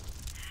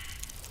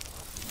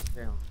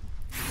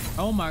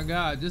 Oh my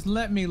god, just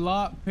let me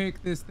lock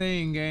pick this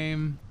thing,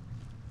 game.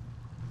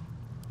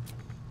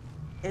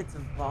 It's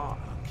Vaughn.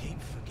 I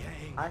keep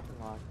forgetting. I can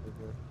lock pick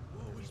it.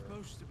 What are we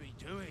supposed to be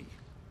doing?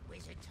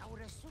 Wizard told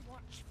us to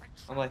watch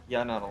for I'm like,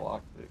 yeah, not a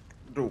lockpick.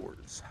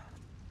 Doors.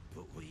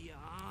 But we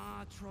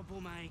are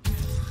troublemakers.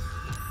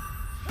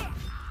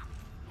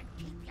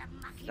 keep your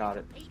mucky Got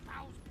it.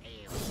 peepholes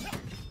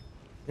peeled.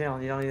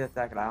 Jalen, you don't need to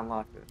attack it. I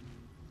unlocked it.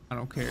 I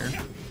don't care.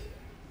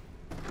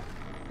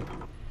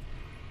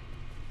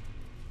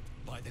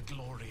 By the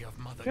glory of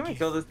Mother Can we Gift,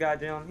 kill this guy,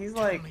 Jalen? He's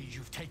tell like, me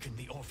you've taken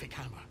the Orphic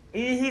hammer.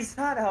 he's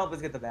trying to help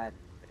us get the bad.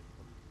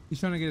 He's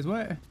trying to get his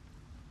what?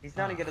 He's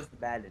trying to get us the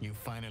bad. You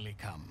finally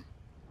come.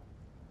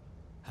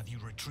 Have you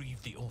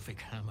retrieved the Orphic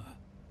hammer?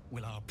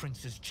 Will our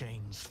prince's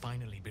chains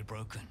finally be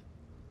broken?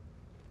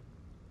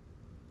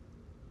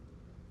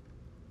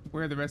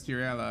 Where are the rest of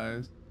your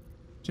allies?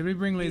 Should we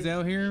bring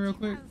Lae'zel here real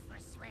quick?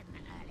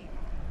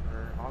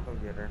 I'll go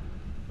get her.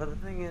 But the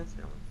thing is,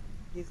 you know,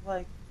 he's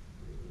like,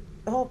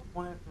 the whole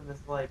point from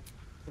this, like,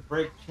 to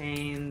break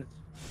chains,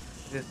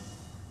 just,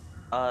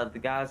 the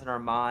guys in our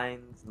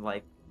minds, and,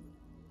 like,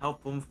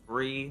 help them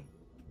free,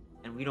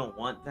 and we don't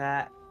want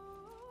that.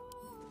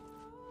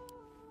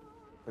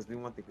 Because we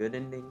want the good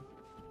ending.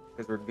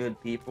 Because we're good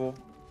people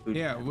who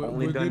have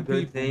only done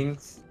good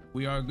things.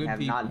 We are good have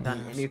people. Have not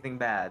done anything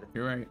bad.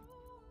 You're right.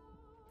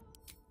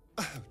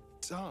 Oh,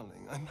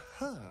 darling, I'm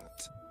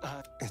hurt.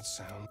 It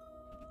sounds...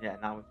 Yeah,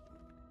 now...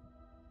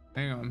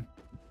 Hang on.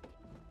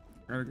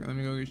 Let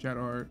me go get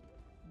Shadowheart.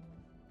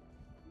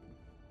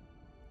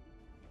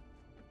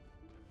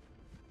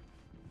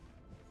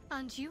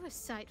 Aren't you a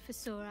sight for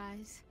sore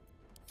eyes?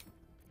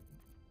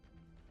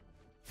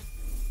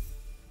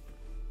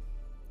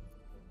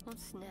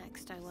 What's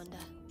next, I wonder?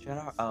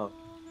 Shadowheart. Oh.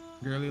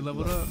 Girly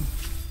leveled up.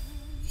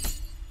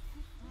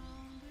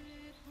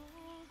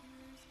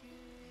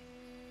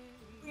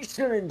 We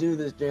shouldn't do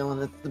this, Jalen.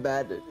 That's the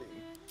bad thing.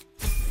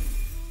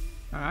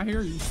 I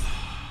hear you.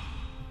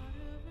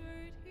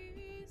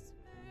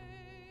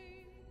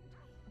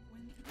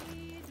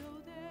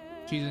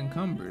 She's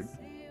encumbered.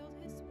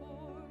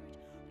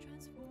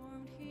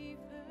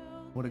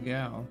 What a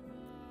gal.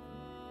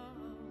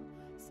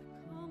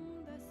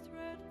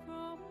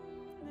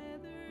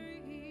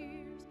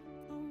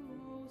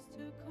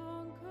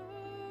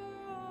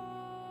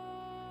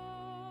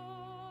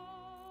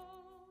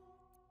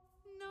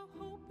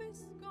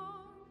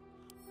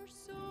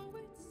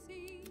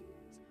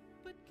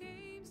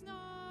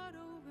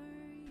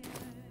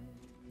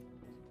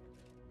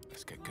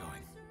 Let's get going.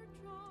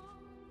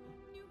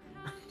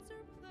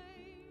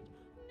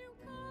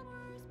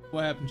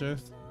 What happened,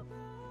 Jeff?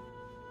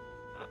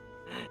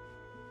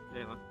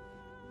 Jalen.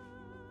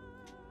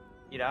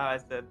 You know how I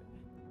said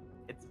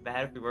it's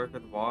bad if we work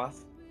with the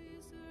boss?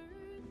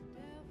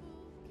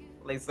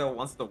 Lae'zel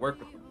wants to work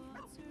with him.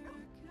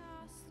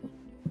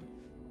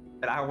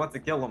 And I want to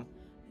kill him.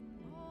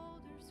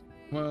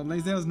 Well,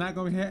 Lae'zel's not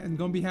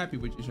gonna be happy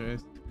with you,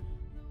 Chaz.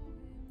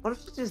 What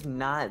if she's just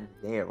not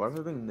there? What if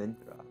I bring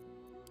Mintra?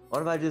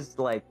 What if I just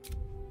like,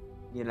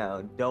 you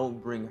know,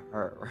 don't bring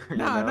her?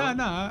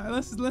 Nah.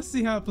 Let's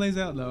see how it plays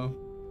out though.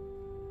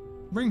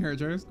 Bring her,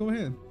 Jervis. Go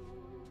ahead.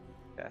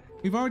 Okay.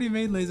 We've already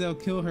made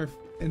Lae'zel kill her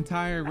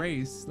entire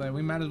race. Like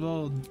we might as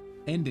well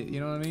end it. You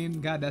know what I mean?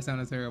 God, that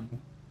sounded terrible.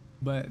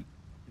 But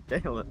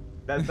damn,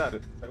 that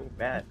sounded so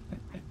bad.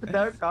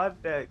 Without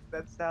context,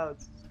 that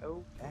sounds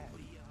so bad.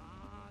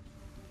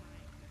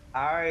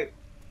 All right.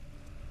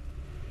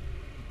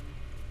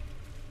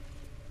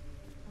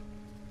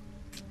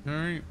 All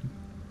right.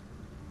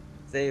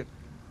 Save. Did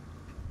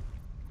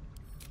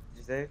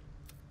you save?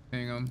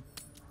 Hang on.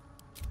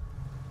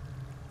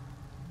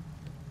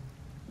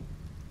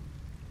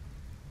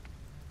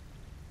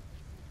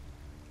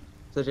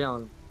 So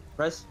Jalen,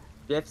 press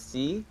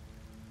FC.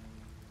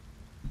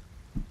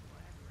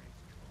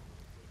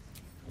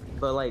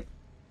 But like,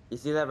 you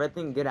see that red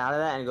thing? Get out of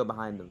that and go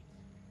behind them.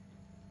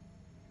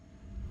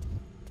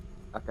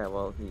 Okay,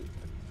 well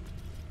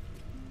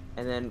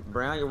and then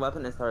bring out your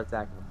weapon and start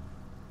attacking him.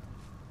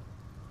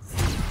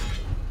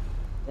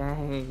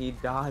 Dang, he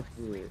dodged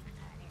it.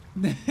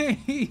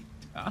 He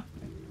dodged.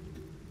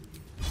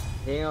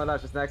 He ain't gonna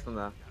dodge this next one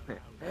though.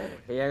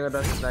 He ain't gonna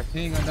dodge this next one. He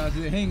ain't gonna dodge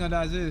it. He ain't gonna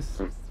dodge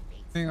this.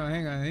 Hang on.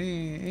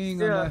 He ain't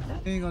gonna dodge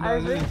this.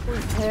 I think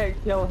we can't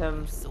kill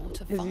him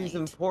because he's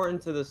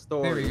important to the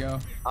story. There we go.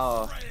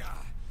 Oh.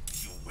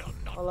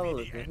 What level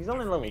is he? He's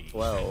only level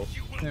 12.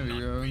 There we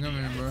go. Come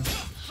in, bro.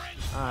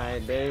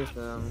 Alright, there's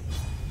him.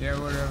 Yeah,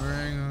 whatever.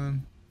 Hang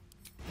on.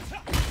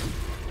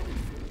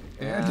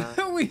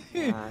 Yeah, we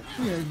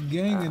are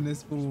ganging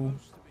this fool.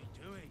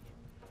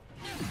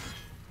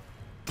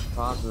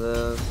 Pop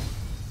this.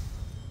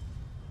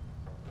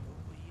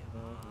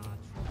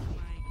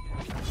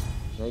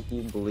 Make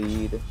you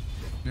bleed.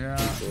 Yeah.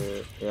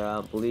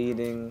 Yeah,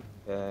 bleeding.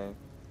 Okay.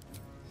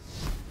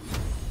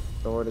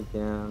 Sword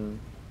again.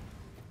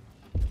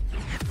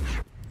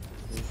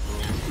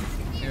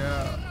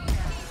 Yeah.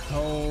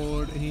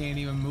 Hold. He ain't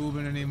even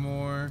moving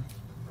anymore.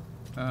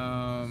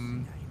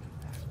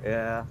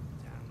 Yeah.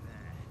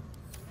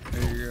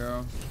 There you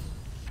go.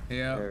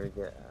 Yeah. There we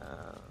go.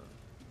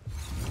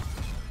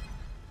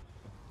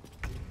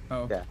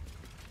 Oh. Okay.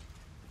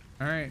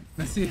 All right.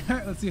 Let's see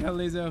how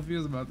Lae'zel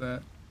feels about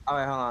that. Oh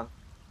wait, hold on.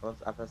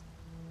 Whoops, I pressed.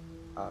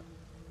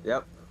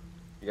 Yep.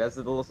 You guys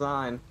did the little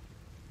sign.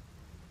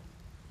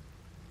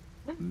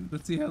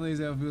 Let's see how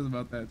Lae'zel feels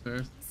about that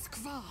first.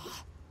 Skvar,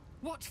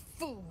 what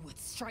fool would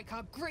strike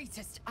our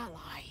greatest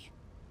ally?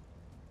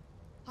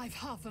 I've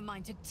half a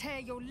mind to tear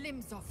your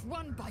limbs off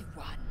one by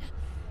one.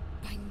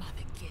 By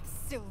Mother Gid's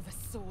silver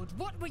sword,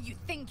 what were you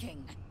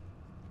thinking?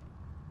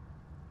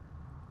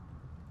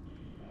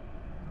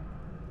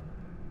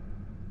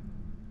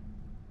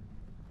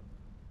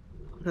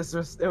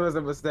 It was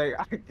a mistake.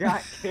 I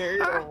got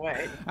carried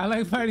away. I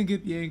like fighting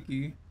Get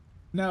Yankee.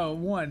 No,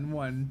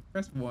 one.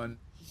 Press 1.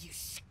 You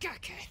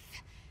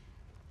skaketh.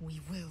 We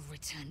will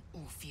return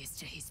Orpheus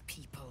to his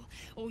people,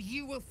 or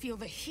you will feel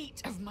the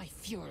heat of my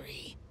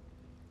fury.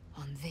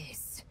 On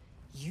this,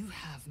 you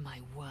have my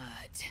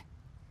word.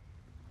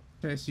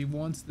 Okay, she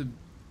wants to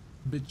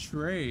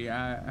betray.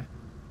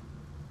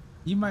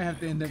 You might have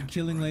to end up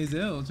killing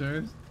Lae'zel,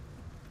 Church.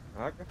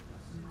 Okay.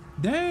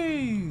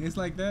 Dang! It's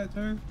like that,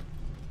 Church.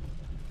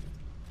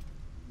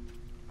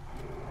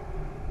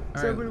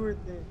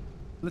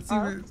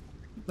 Alright,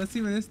 let's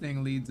see where this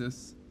thing leads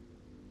us.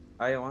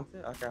 Oh, you want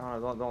to? Okay,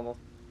 hold on. Don't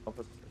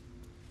push it.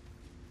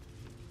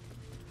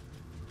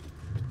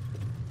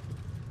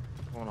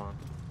 Hold on.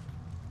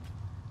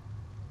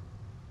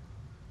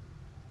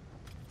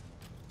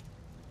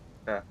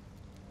 Okay.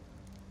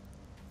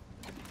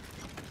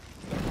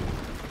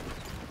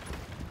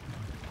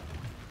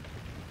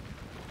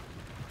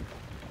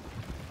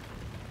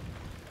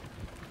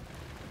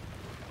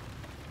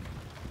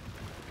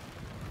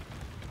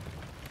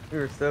 We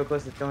were so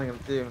close to killing him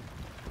too.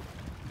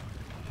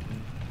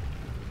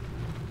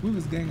 We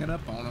was ganging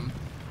up on him.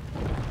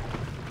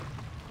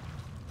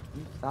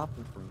 You stopped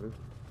him from moving.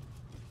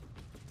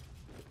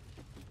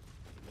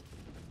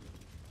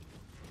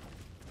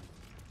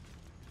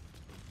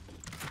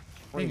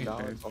 Dang it,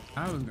 Church.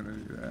 I was gonna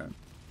do that.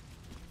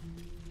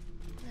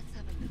 Let's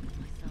have a look at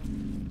myself.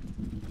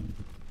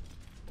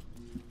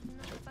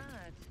 Not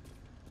bad.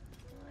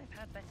 I've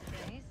had better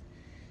days.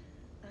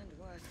 And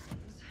worse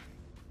ones.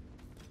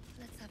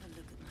 Let's have a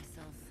look at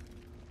myself.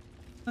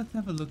 Let's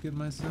have a look at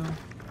myself.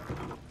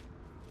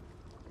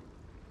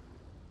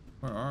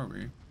 Where are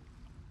we?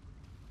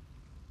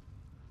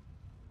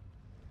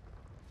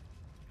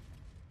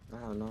 I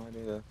have no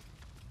idea.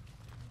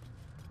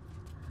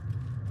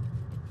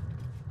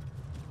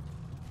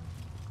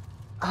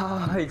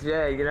 Oh,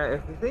 Jay, you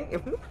know,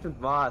 if we were the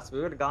boss,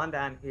 we would have gone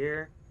down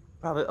here,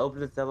 probably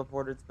opened the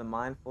teleporter to the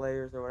Mind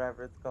Flayers or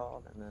whatever it's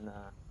called, and then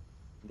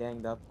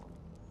ganged up on them.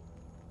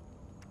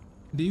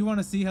 Do you want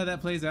to see how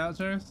that plays out,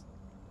 Charles?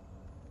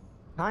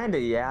 Kinda,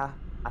 yeah.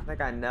 I think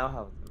I know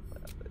how it's gonna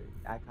play out, but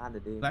I kinda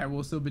do. Like,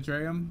 we'll still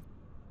betray him?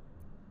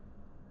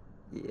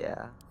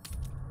 Yeah.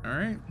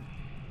 Alright.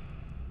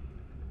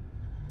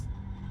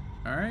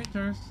 All right,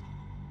 Chris.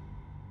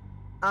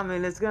 I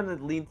mean, it's gonna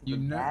lead to the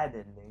bad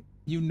ending.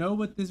 You know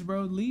what this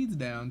road leads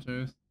down,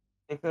 Chris.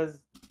 Because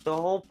the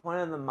whole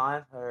point of the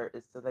mind flayer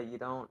is so that you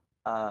don't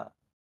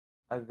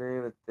agree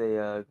with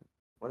the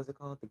what is it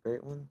called? The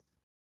Great Ones?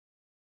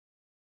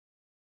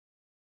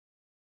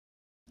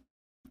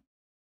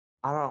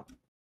 I don't.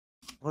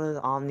 What is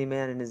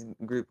Omni-Man and his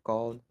group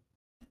called?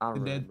 I don't The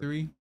remember. Dead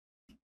Three?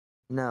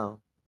 No.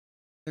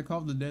 They're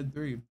called the Dead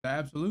Three. The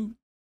Absolute?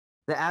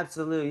 The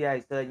Absolute, yeah,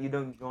 so that you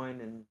don't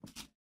join and...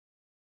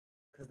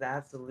 Because the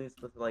Absolute is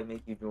supposed to, like,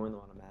 make you join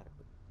them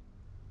automatically.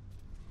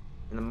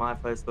 And the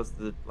Mind Flayer is supposed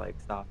to, like,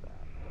 stop that.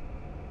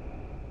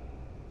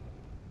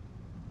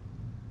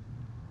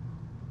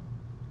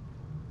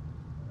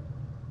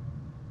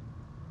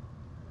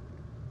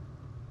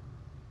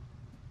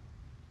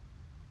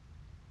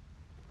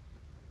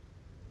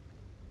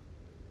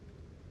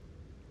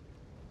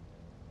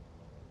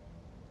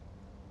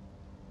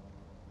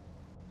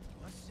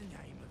 What's the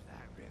name of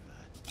that river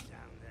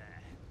down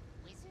there?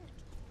 Wizard.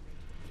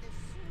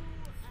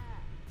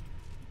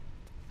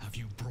 The Have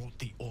you brought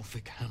the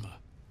Orphic hammer?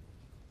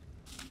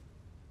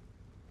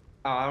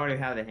 Oh, I already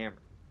have the hammer.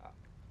 Oh.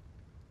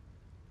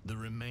 The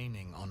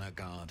remaining honor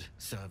guard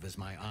serve as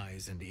my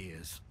eyes and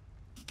ears.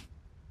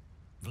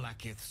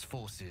 Vlaakith's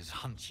forces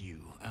hunt you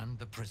and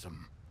the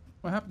prism.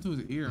 What happened to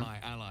his ear? My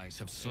allies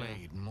have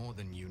slayed more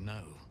than you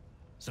know,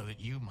 so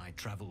that you might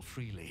travel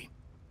freely.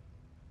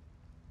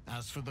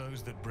 As for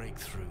those that break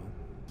through,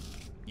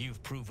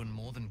 you've proven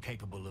more than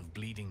capable of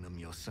bleeding them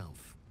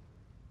yourself.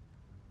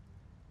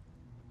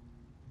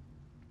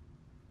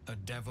 A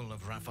devil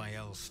of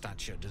Raphael's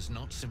stature does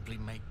not simply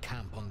make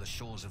camp on the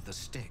shores of the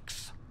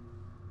Styx.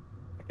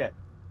 Okay.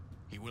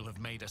 He will have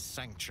made a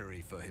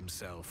sanctuary for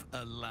himself,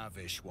 a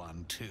lavish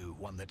one too,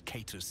 one that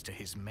caters to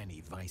his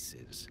many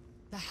vices.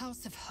 The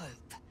House of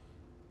Hope.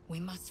 We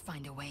must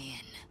find a way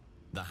in.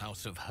 The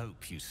House of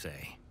Hope, you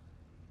say?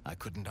 I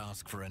couldn't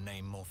ask for a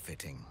name more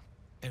fitting.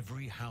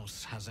 Every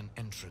house has an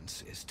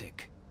entrance,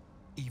 Istik.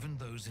 Even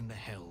those in the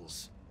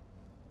Hells.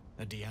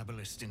 A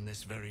Diabolist in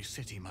this very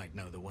city might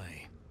know the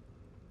way.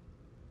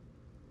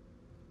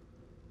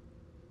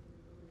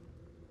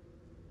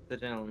 Sit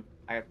down.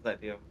 I got this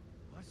idea.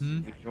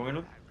 Hmm? We join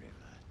him.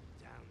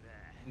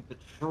 And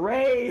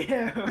betray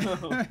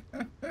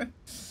him.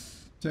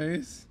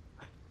 Chase.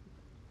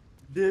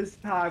 This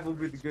time will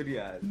be the good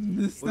guys.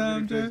 This We'll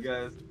time, be the good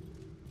Chase. guys.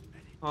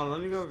 Hold on,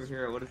 let me go over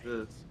here. What is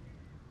this?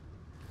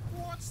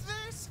 What's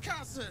this,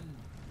 cousin?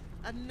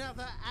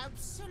 Another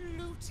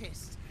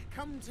absolutist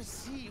come to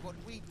see what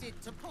we did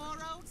to poor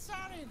old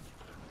Sarin.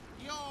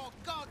 Your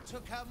god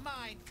took her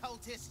mind,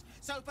 cultist,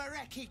 so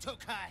Bereki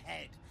took her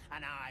head,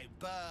 and I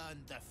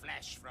burned the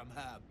flesh from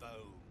her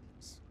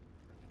bones.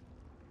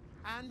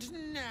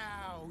 And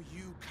now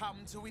you come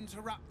to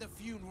interrupt the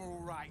funeral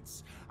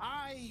rites.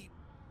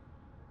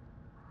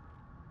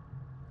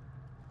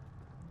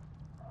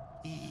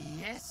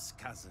 Yes,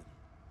 cousin.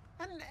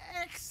 An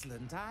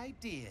excellent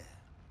idea.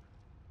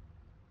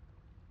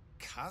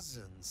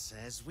 Cousin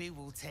says we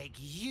will take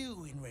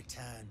you in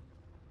return.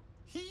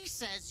 He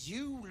says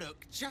you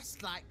look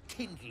just like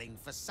kindling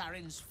for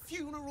Sarin's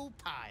funeral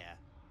pyre.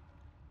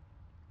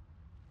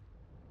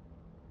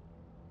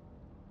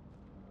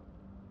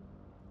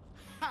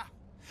 Ha!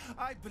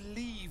 I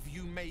believe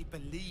you may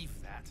believe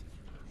that.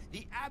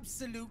 The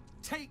Absolute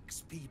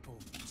takes people,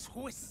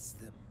 twists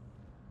them.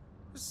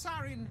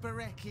 Sarin,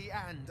 Bereki,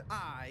 and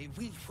I,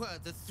 we were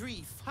the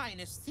three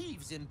finest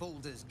thieves in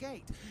Baldur's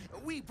Gate.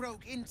 We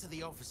broke into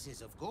the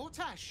offices of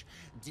Gortash,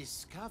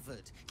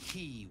 discovered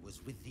he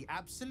was with the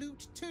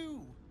Absolute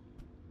too.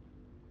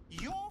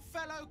 Your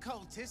fellow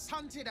cultists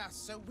hunted us,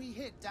 so we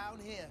hid down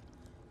here.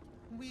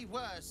 We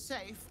were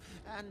safe,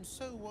 and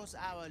so was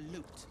our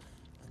loot,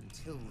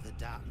 until the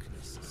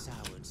darkness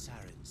soured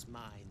Sarin's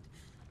mind.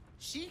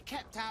 She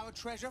kept our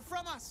treasure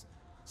from us.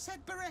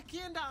 Said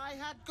Bereki and I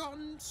had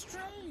gone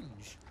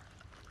strange.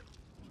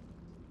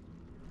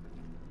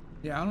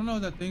 Yeah, I don't know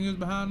what that thing is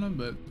behind them,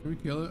 but can we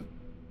kill it?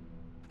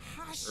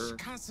 Hush,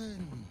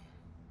 cousin.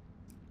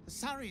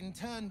 Sarin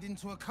turned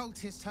into a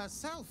cultist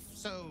herself,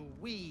 so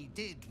we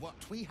did what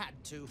we had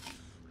to.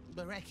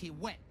 Bereki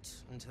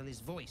wept until his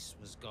voice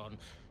was gone,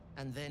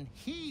 and then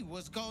he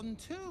was gone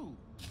too.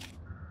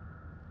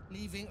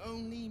 Leaving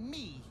only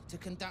me to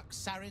conduct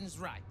Sarin's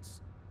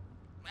rites.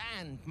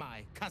 And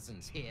my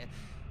cousins here.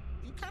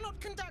 You cannot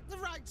conduct the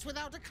rites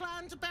without a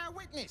clan to bear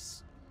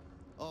witness.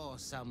 Or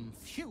some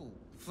fuel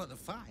for the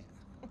fire.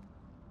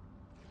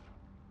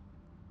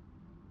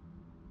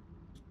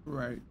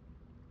 Right.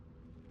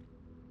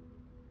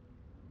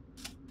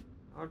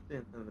 How's the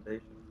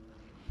intimidation?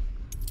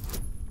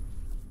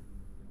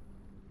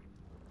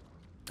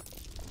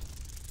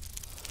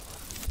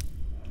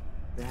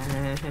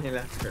 Dang,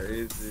 that's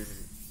crazy.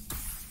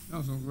 That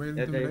was some great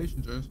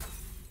intimidation, Jess.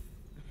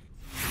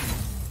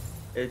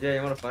 AJ,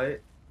 you wanna fight?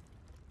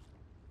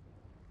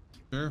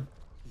 Sure.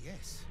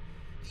 Yes.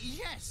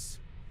 Yes!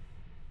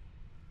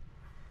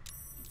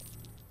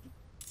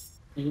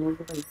 Okay,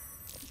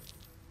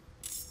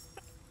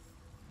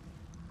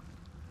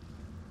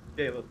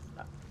 let's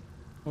stop.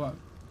 What?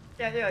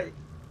 Yeah.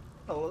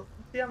 So let's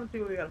see how many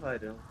people we gotta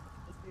fight, Dylan.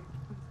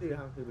 Let's see how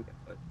many people we gotta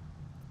fight.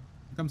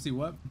 Come see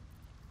what?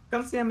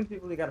 Come see how many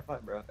people we gotta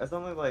fight, bro. It's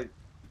only like.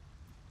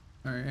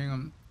 All right, hang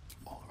on.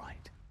 All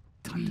right,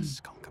 time to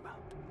skunk him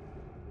out.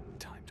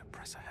 Time to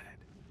press ahead.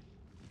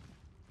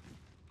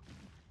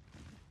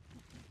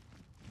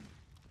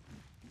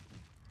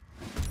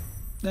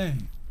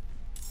 Dang.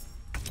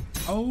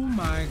 Oh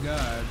my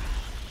god.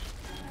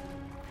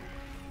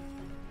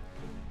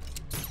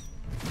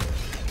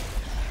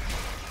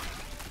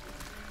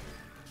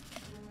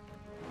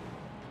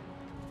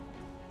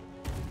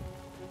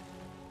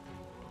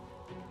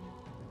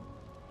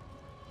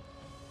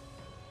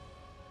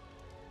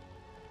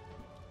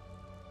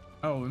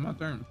 Oh, it's my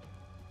turn.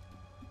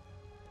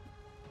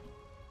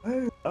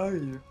 Where are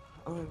you?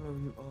 I don't know where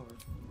you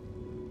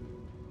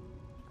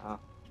are.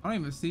 I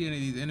don't even see any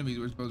of these enemies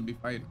we're supposed to be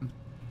fighting.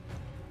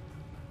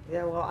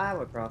 Yeah, well, I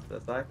have a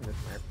crossbow, so I can just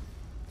snipe.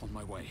 On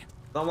my way.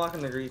 Don't walk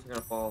in the grease, you're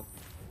gonna fall.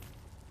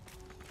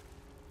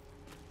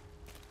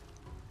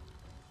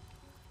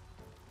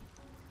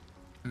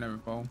 I never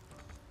fall.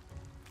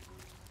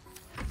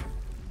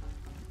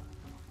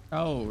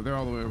 Oh, they're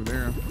all the way over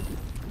there.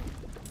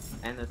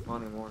 And there's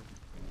plenty more.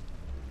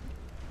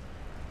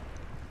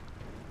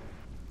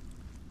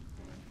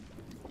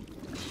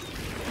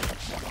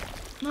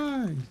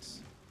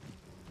 Nice.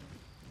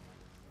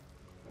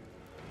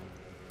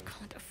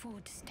 Can't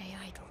afford to stay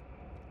idle.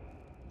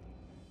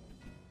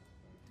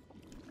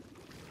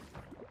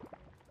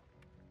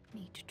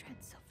 Need to tread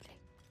softly.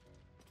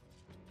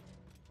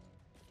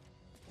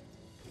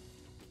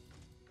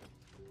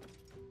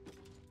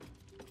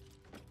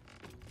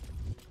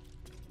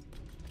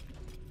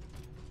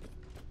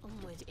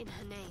 Onward in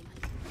her name.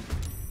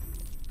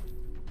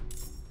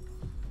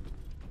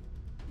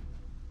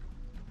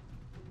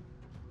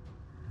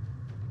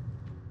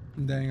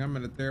 Dang, I'm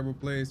in a terrible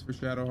place for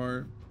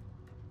Shadowheart.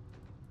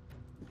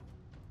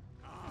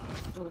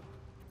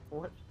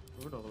 What?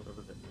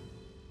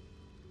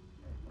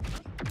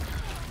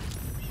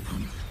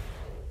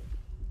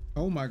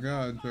 Oh my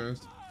god,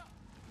 Chris.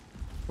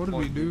 What did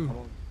we do?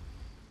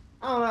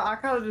 I don't know, I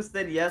kind of just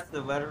said yes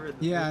to whatever.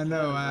 Yeah, I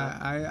know.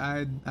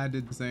 I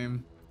did the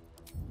same.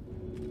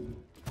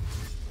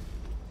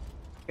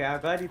 Okay,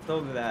 I'm glad you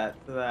told me that.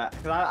 Cause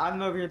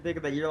I'm over here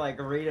thinking that you're like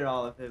rated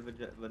all of it,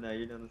 but no,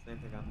 you're doing the same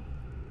thing I'm doing.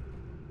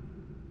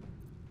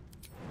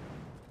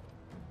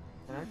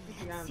 Can I kick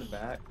the guy in the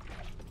back?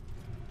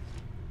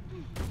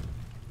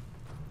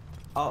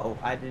 Uh-oh,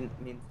 I didn't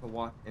mean to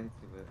walk into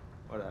it.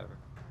 Whatever.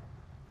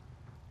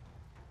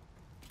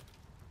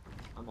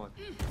 I'm on.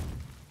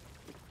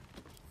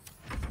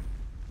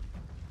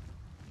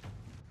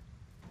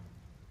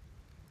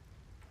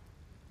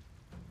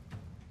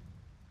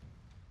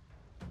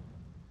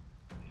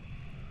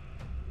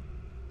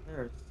 There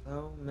are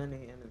so many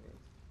enemies.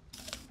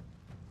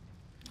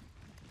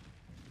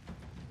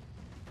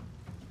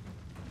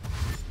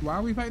 Why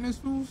are we fighting these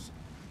fools?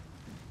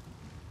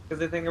 Because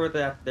they think we're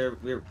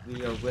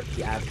we are with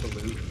the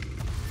absolute.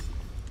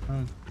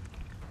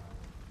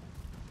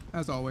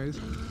 As always.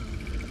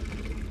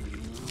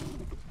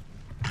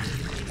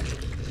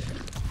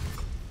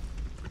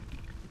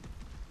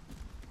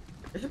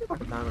 There should be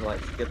like a time to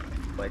like skip.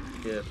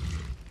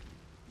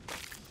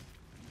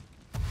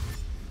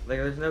 Like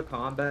there's no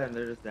combat and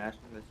they're just dashing.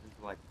 This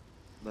is like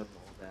let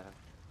them all dash.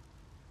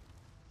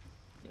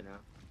 You know.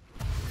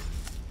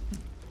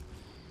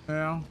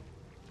 Yeah.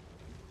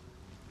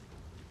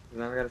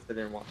 Now we gotta sit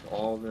there and watch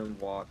all of them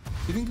walk.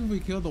 You think if we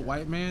kill the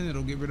white man,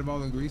 it'll get rid of all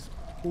the grease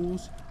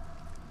pools?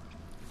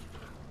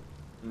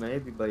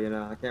 Maybe, but you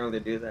know, I can't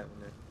really do that when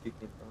they're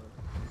speaking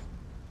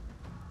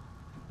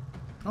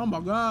from. Oh my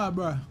god,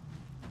 bro.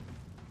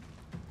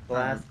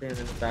 Last spin and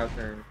it's our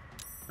turn.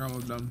 You're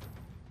almost done.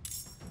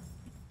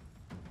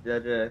 Yeah,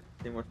 2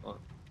 more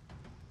spawns.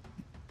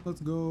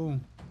 Let's go.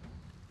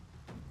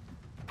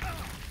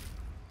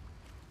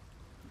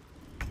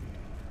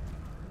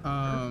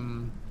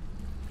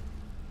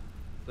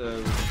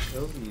 So,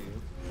 kill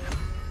you.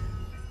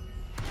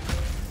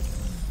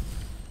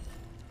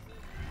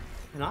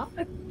 Can I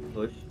like,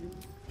 push you?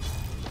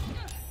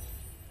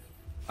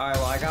 Alright,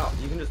 well,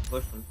 you can just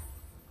push them.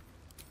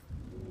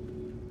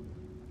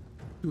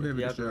 Too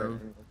heavy to shove.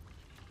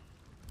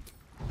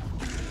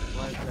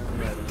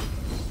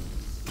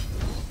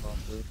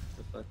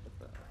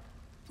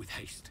 With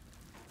haste.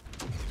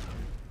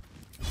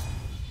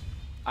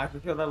 I can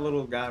kill that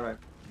little guy right.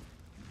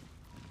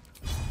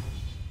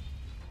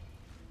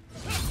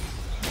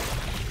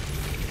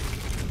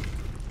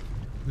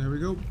 There we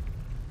go.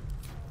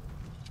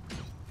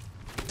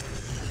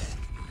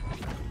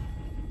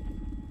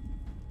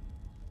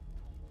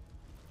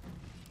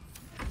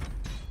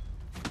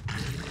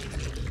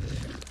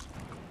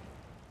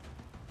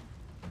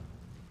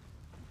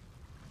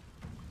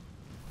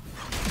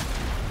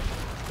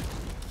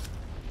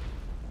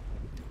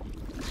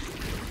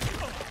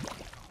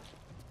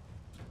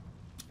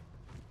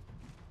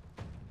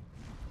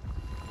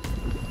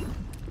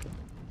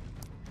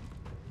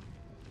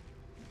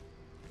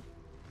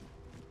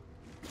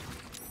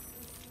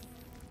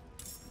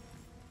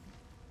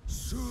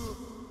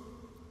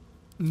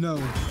 No.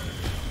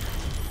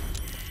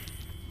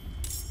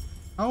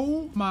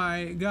 Oh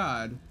my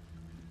god.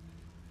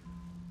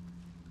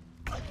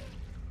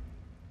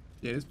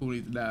 Yeah, this fool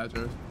needs to die,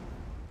 sir.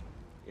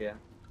 Yeah.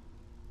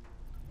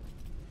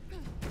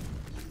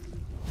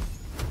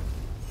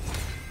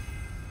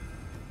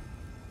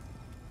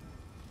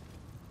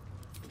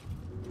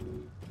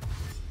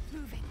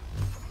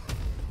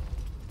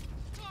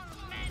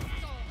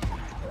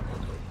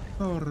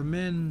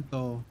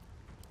 Tormento.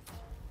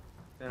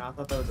 Man, I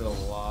thought that was a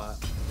lot.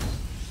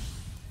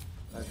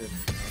 I did.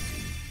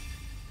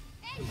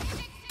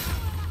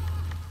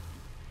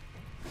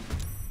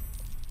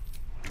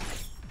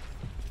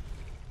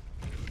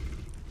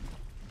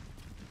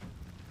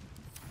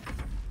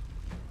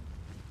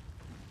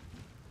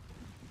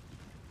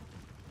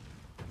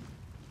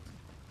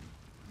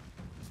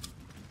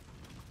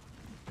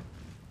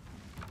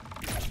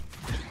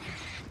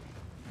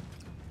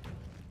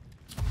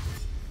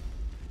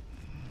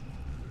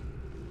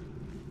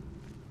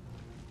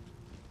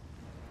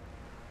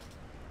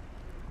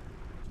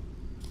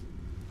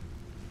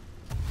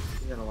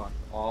 You gotta watch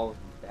all of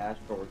these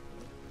dashboards.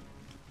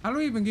 How do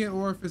we even get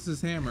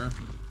Orpheus's hammer?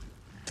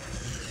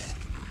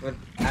 But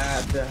I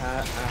have to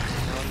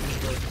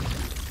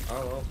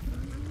oh well.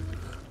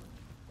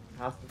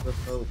 Houses of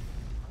Hope.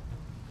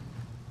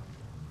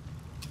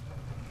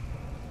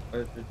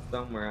 Or if it's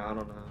somewhere, I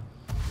don't know.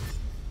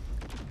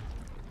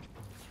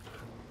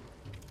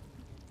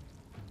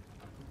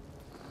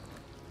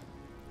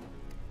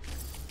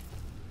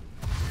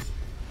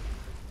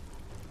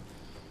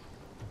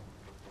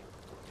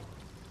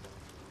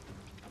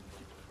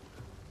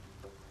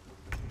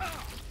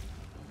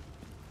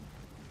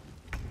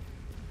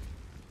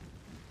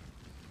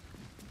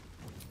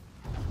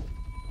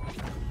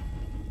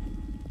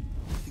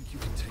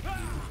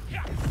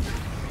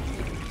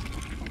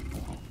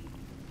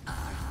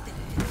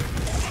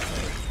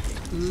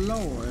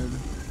 Lord.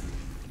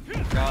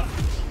 God.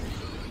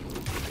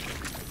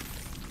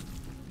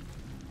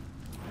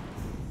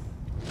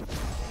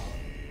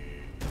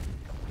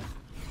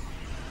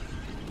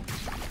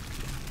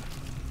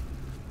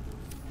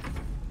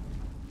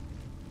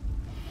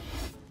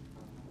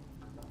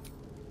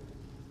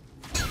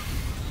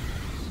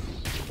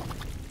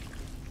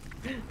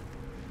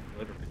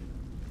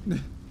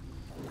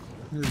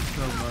 This is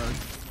so much.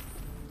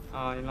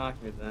 Oh, you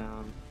knocked me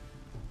down.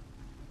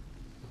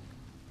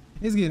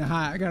 It's getting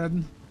hot. I gotta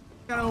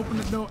open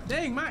the door.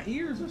 Dang, my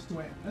ears are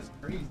sweating. That's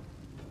crazy.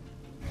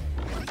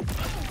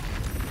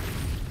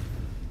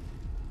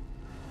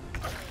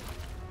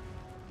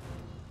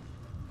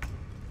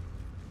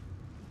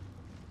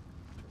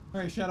 All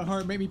right,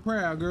 Shadowheart, make me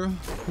proud, girl.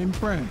 Make me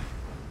proud.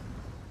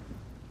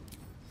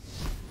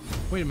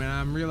 Wait a minute,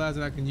 I'm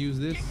realizing I can use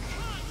this.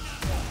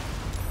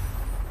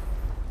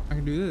 I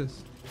can do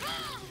this.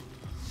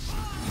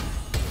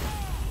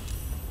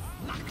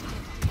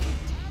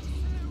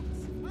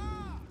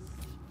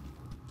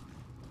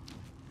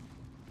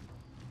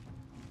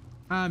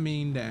 I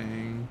mean,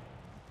 dang.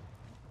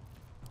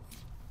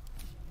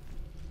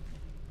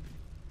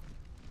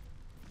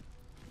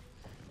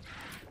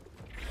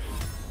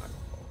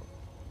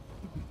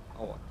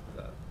 I'll watch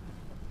that.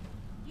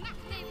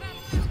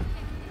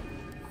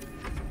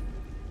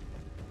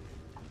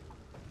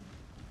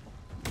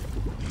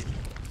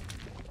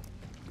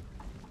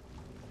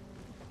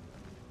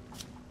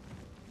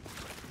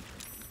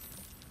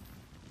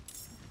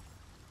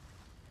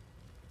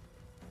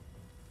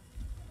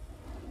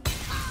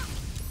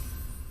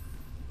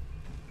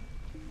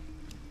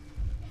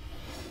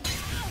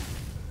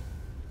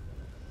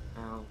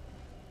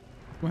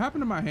 What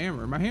happened to my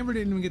hammer? My hammer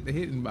didn't even get the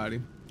hitting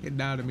body. It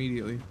died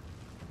immediately.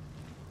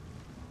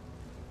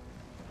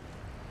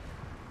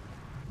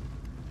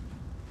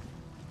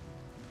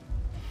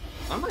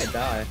 I might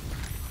die.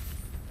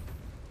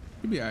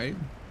 You'll be alright.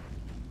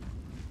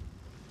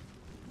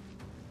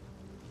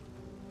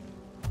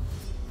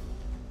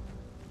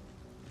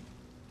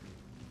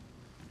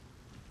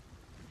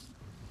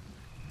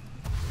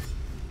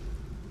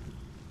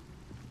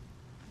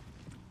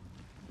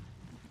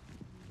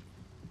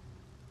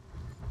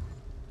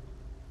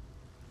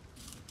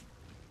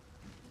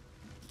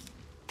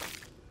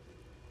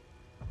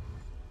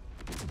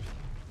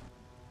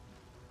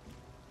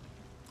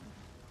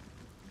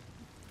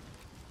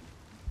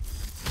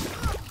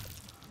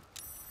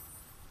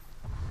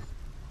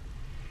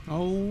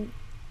 Oh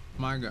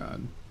my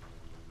god.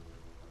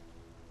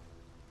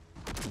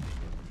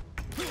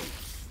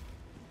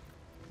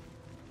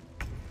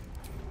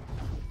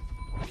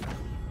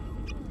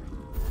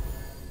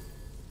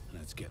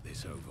 Let's get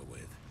this over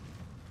with.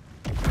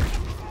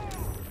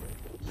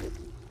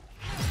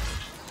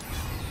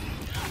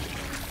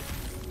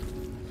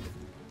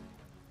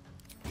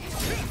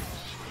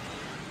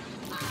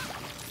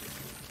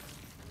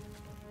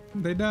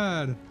 They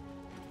died.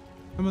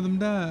 Some of them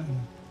died.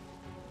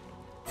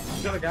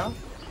 You got a gal?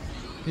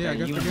 Yeah, I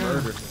got you the gal.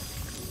 murdered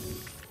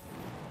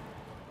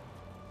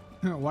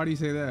him. Why do you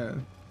say that?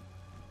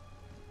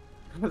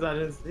 Because I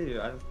didn't see you.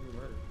 I didn't see you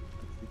murder.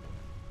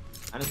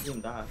 I didn't see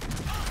him die.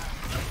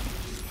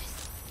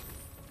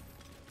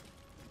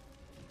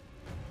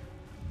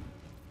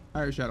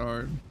 I shot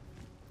hard.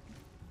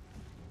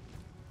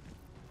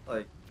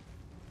 Like.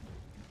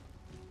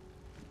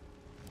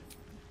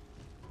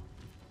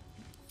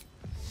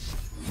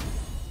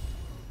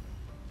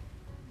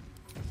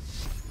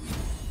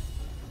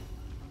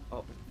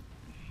 Oh.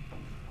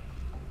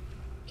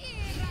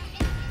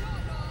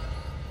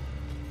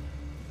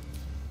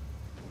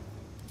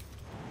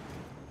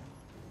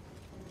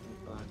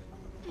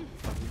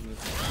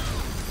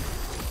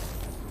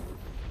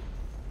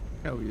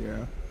 Hell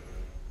yeah.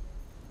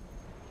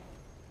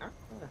 I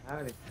don't know how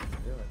they can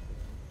do it.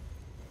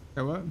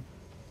 Hey, what?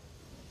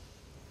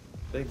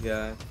 Big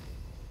guy.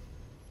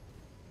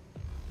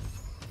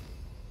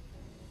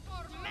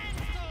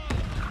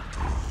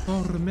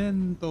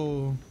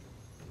 Tormento.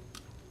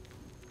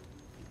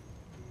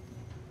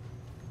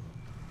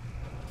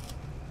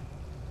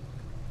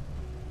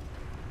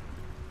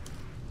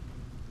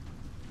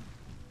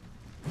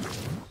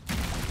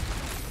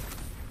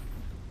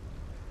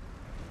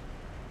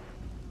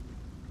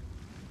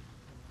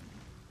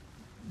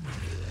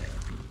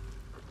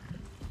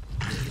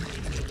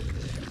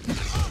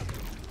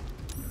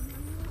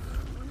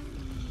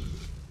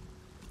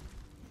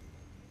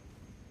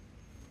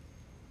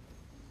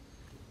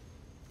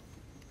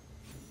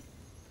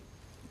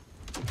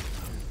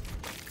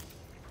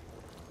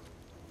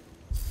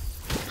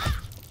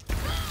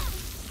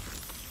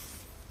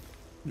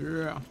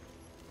 Yeah.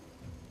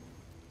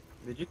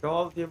 Did you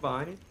call the people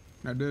behind you?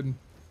 I did.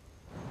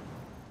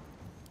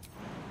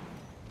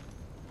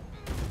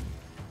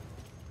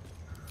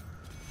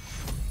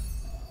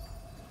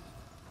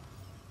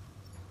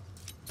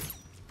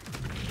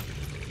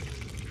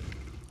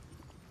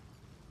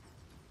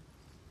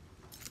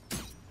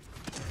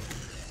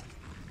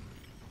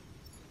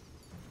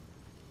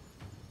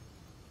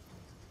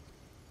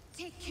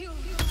 Take you.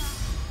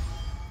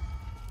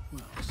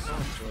 Well, so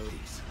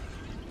please.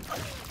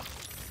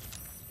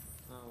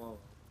 Oh,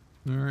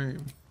 All right.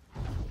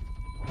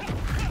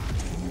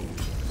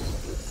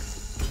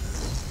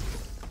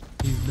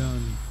 He's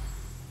done.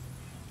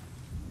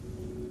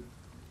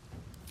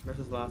 where's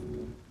his last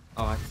one?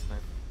 Oh, I can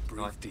snipe.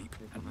 Breathe deep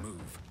and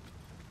move.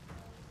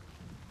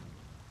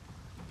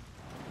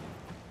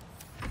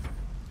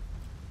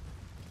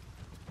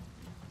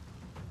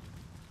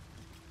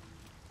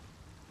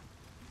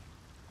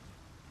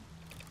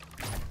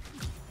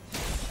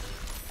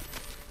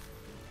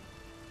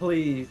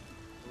 Please,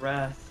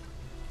 rest.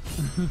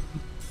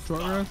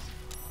 Short rest?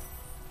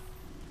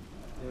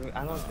 Dude,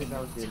 I don't think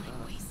that would be enough.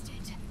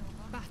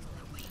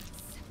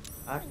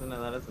 Actually,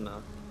 no, that is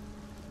enough.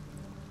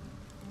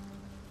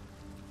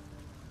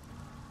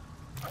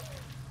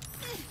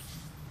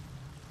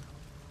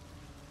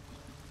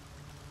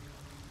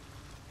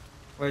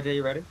 Wait, Jay,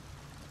 you ready?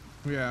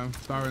 Yeah,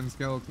 Siren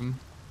Skeleton.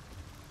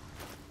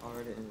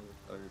 Already in.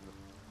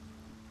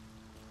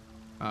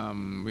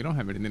 We don't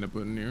have anything to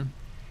put in here.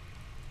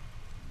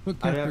 Put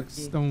I have a Catholic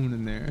key. stone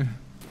in there.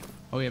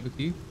 Oh, you have a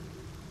key?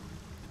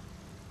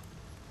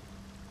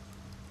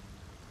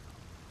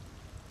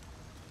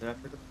 Did I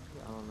forget the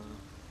key? I don't know.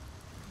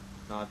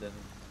 No, I didn't.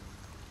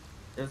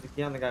 There's the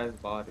key on the guy's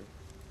body.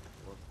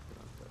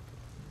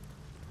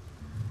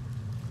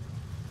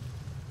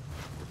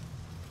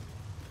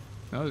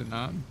 No, it's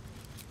not.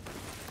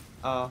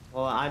 Oh,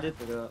 well, I did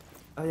pick it up.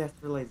 Oh, yes,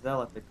 for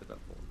Lazelle, I picked it up.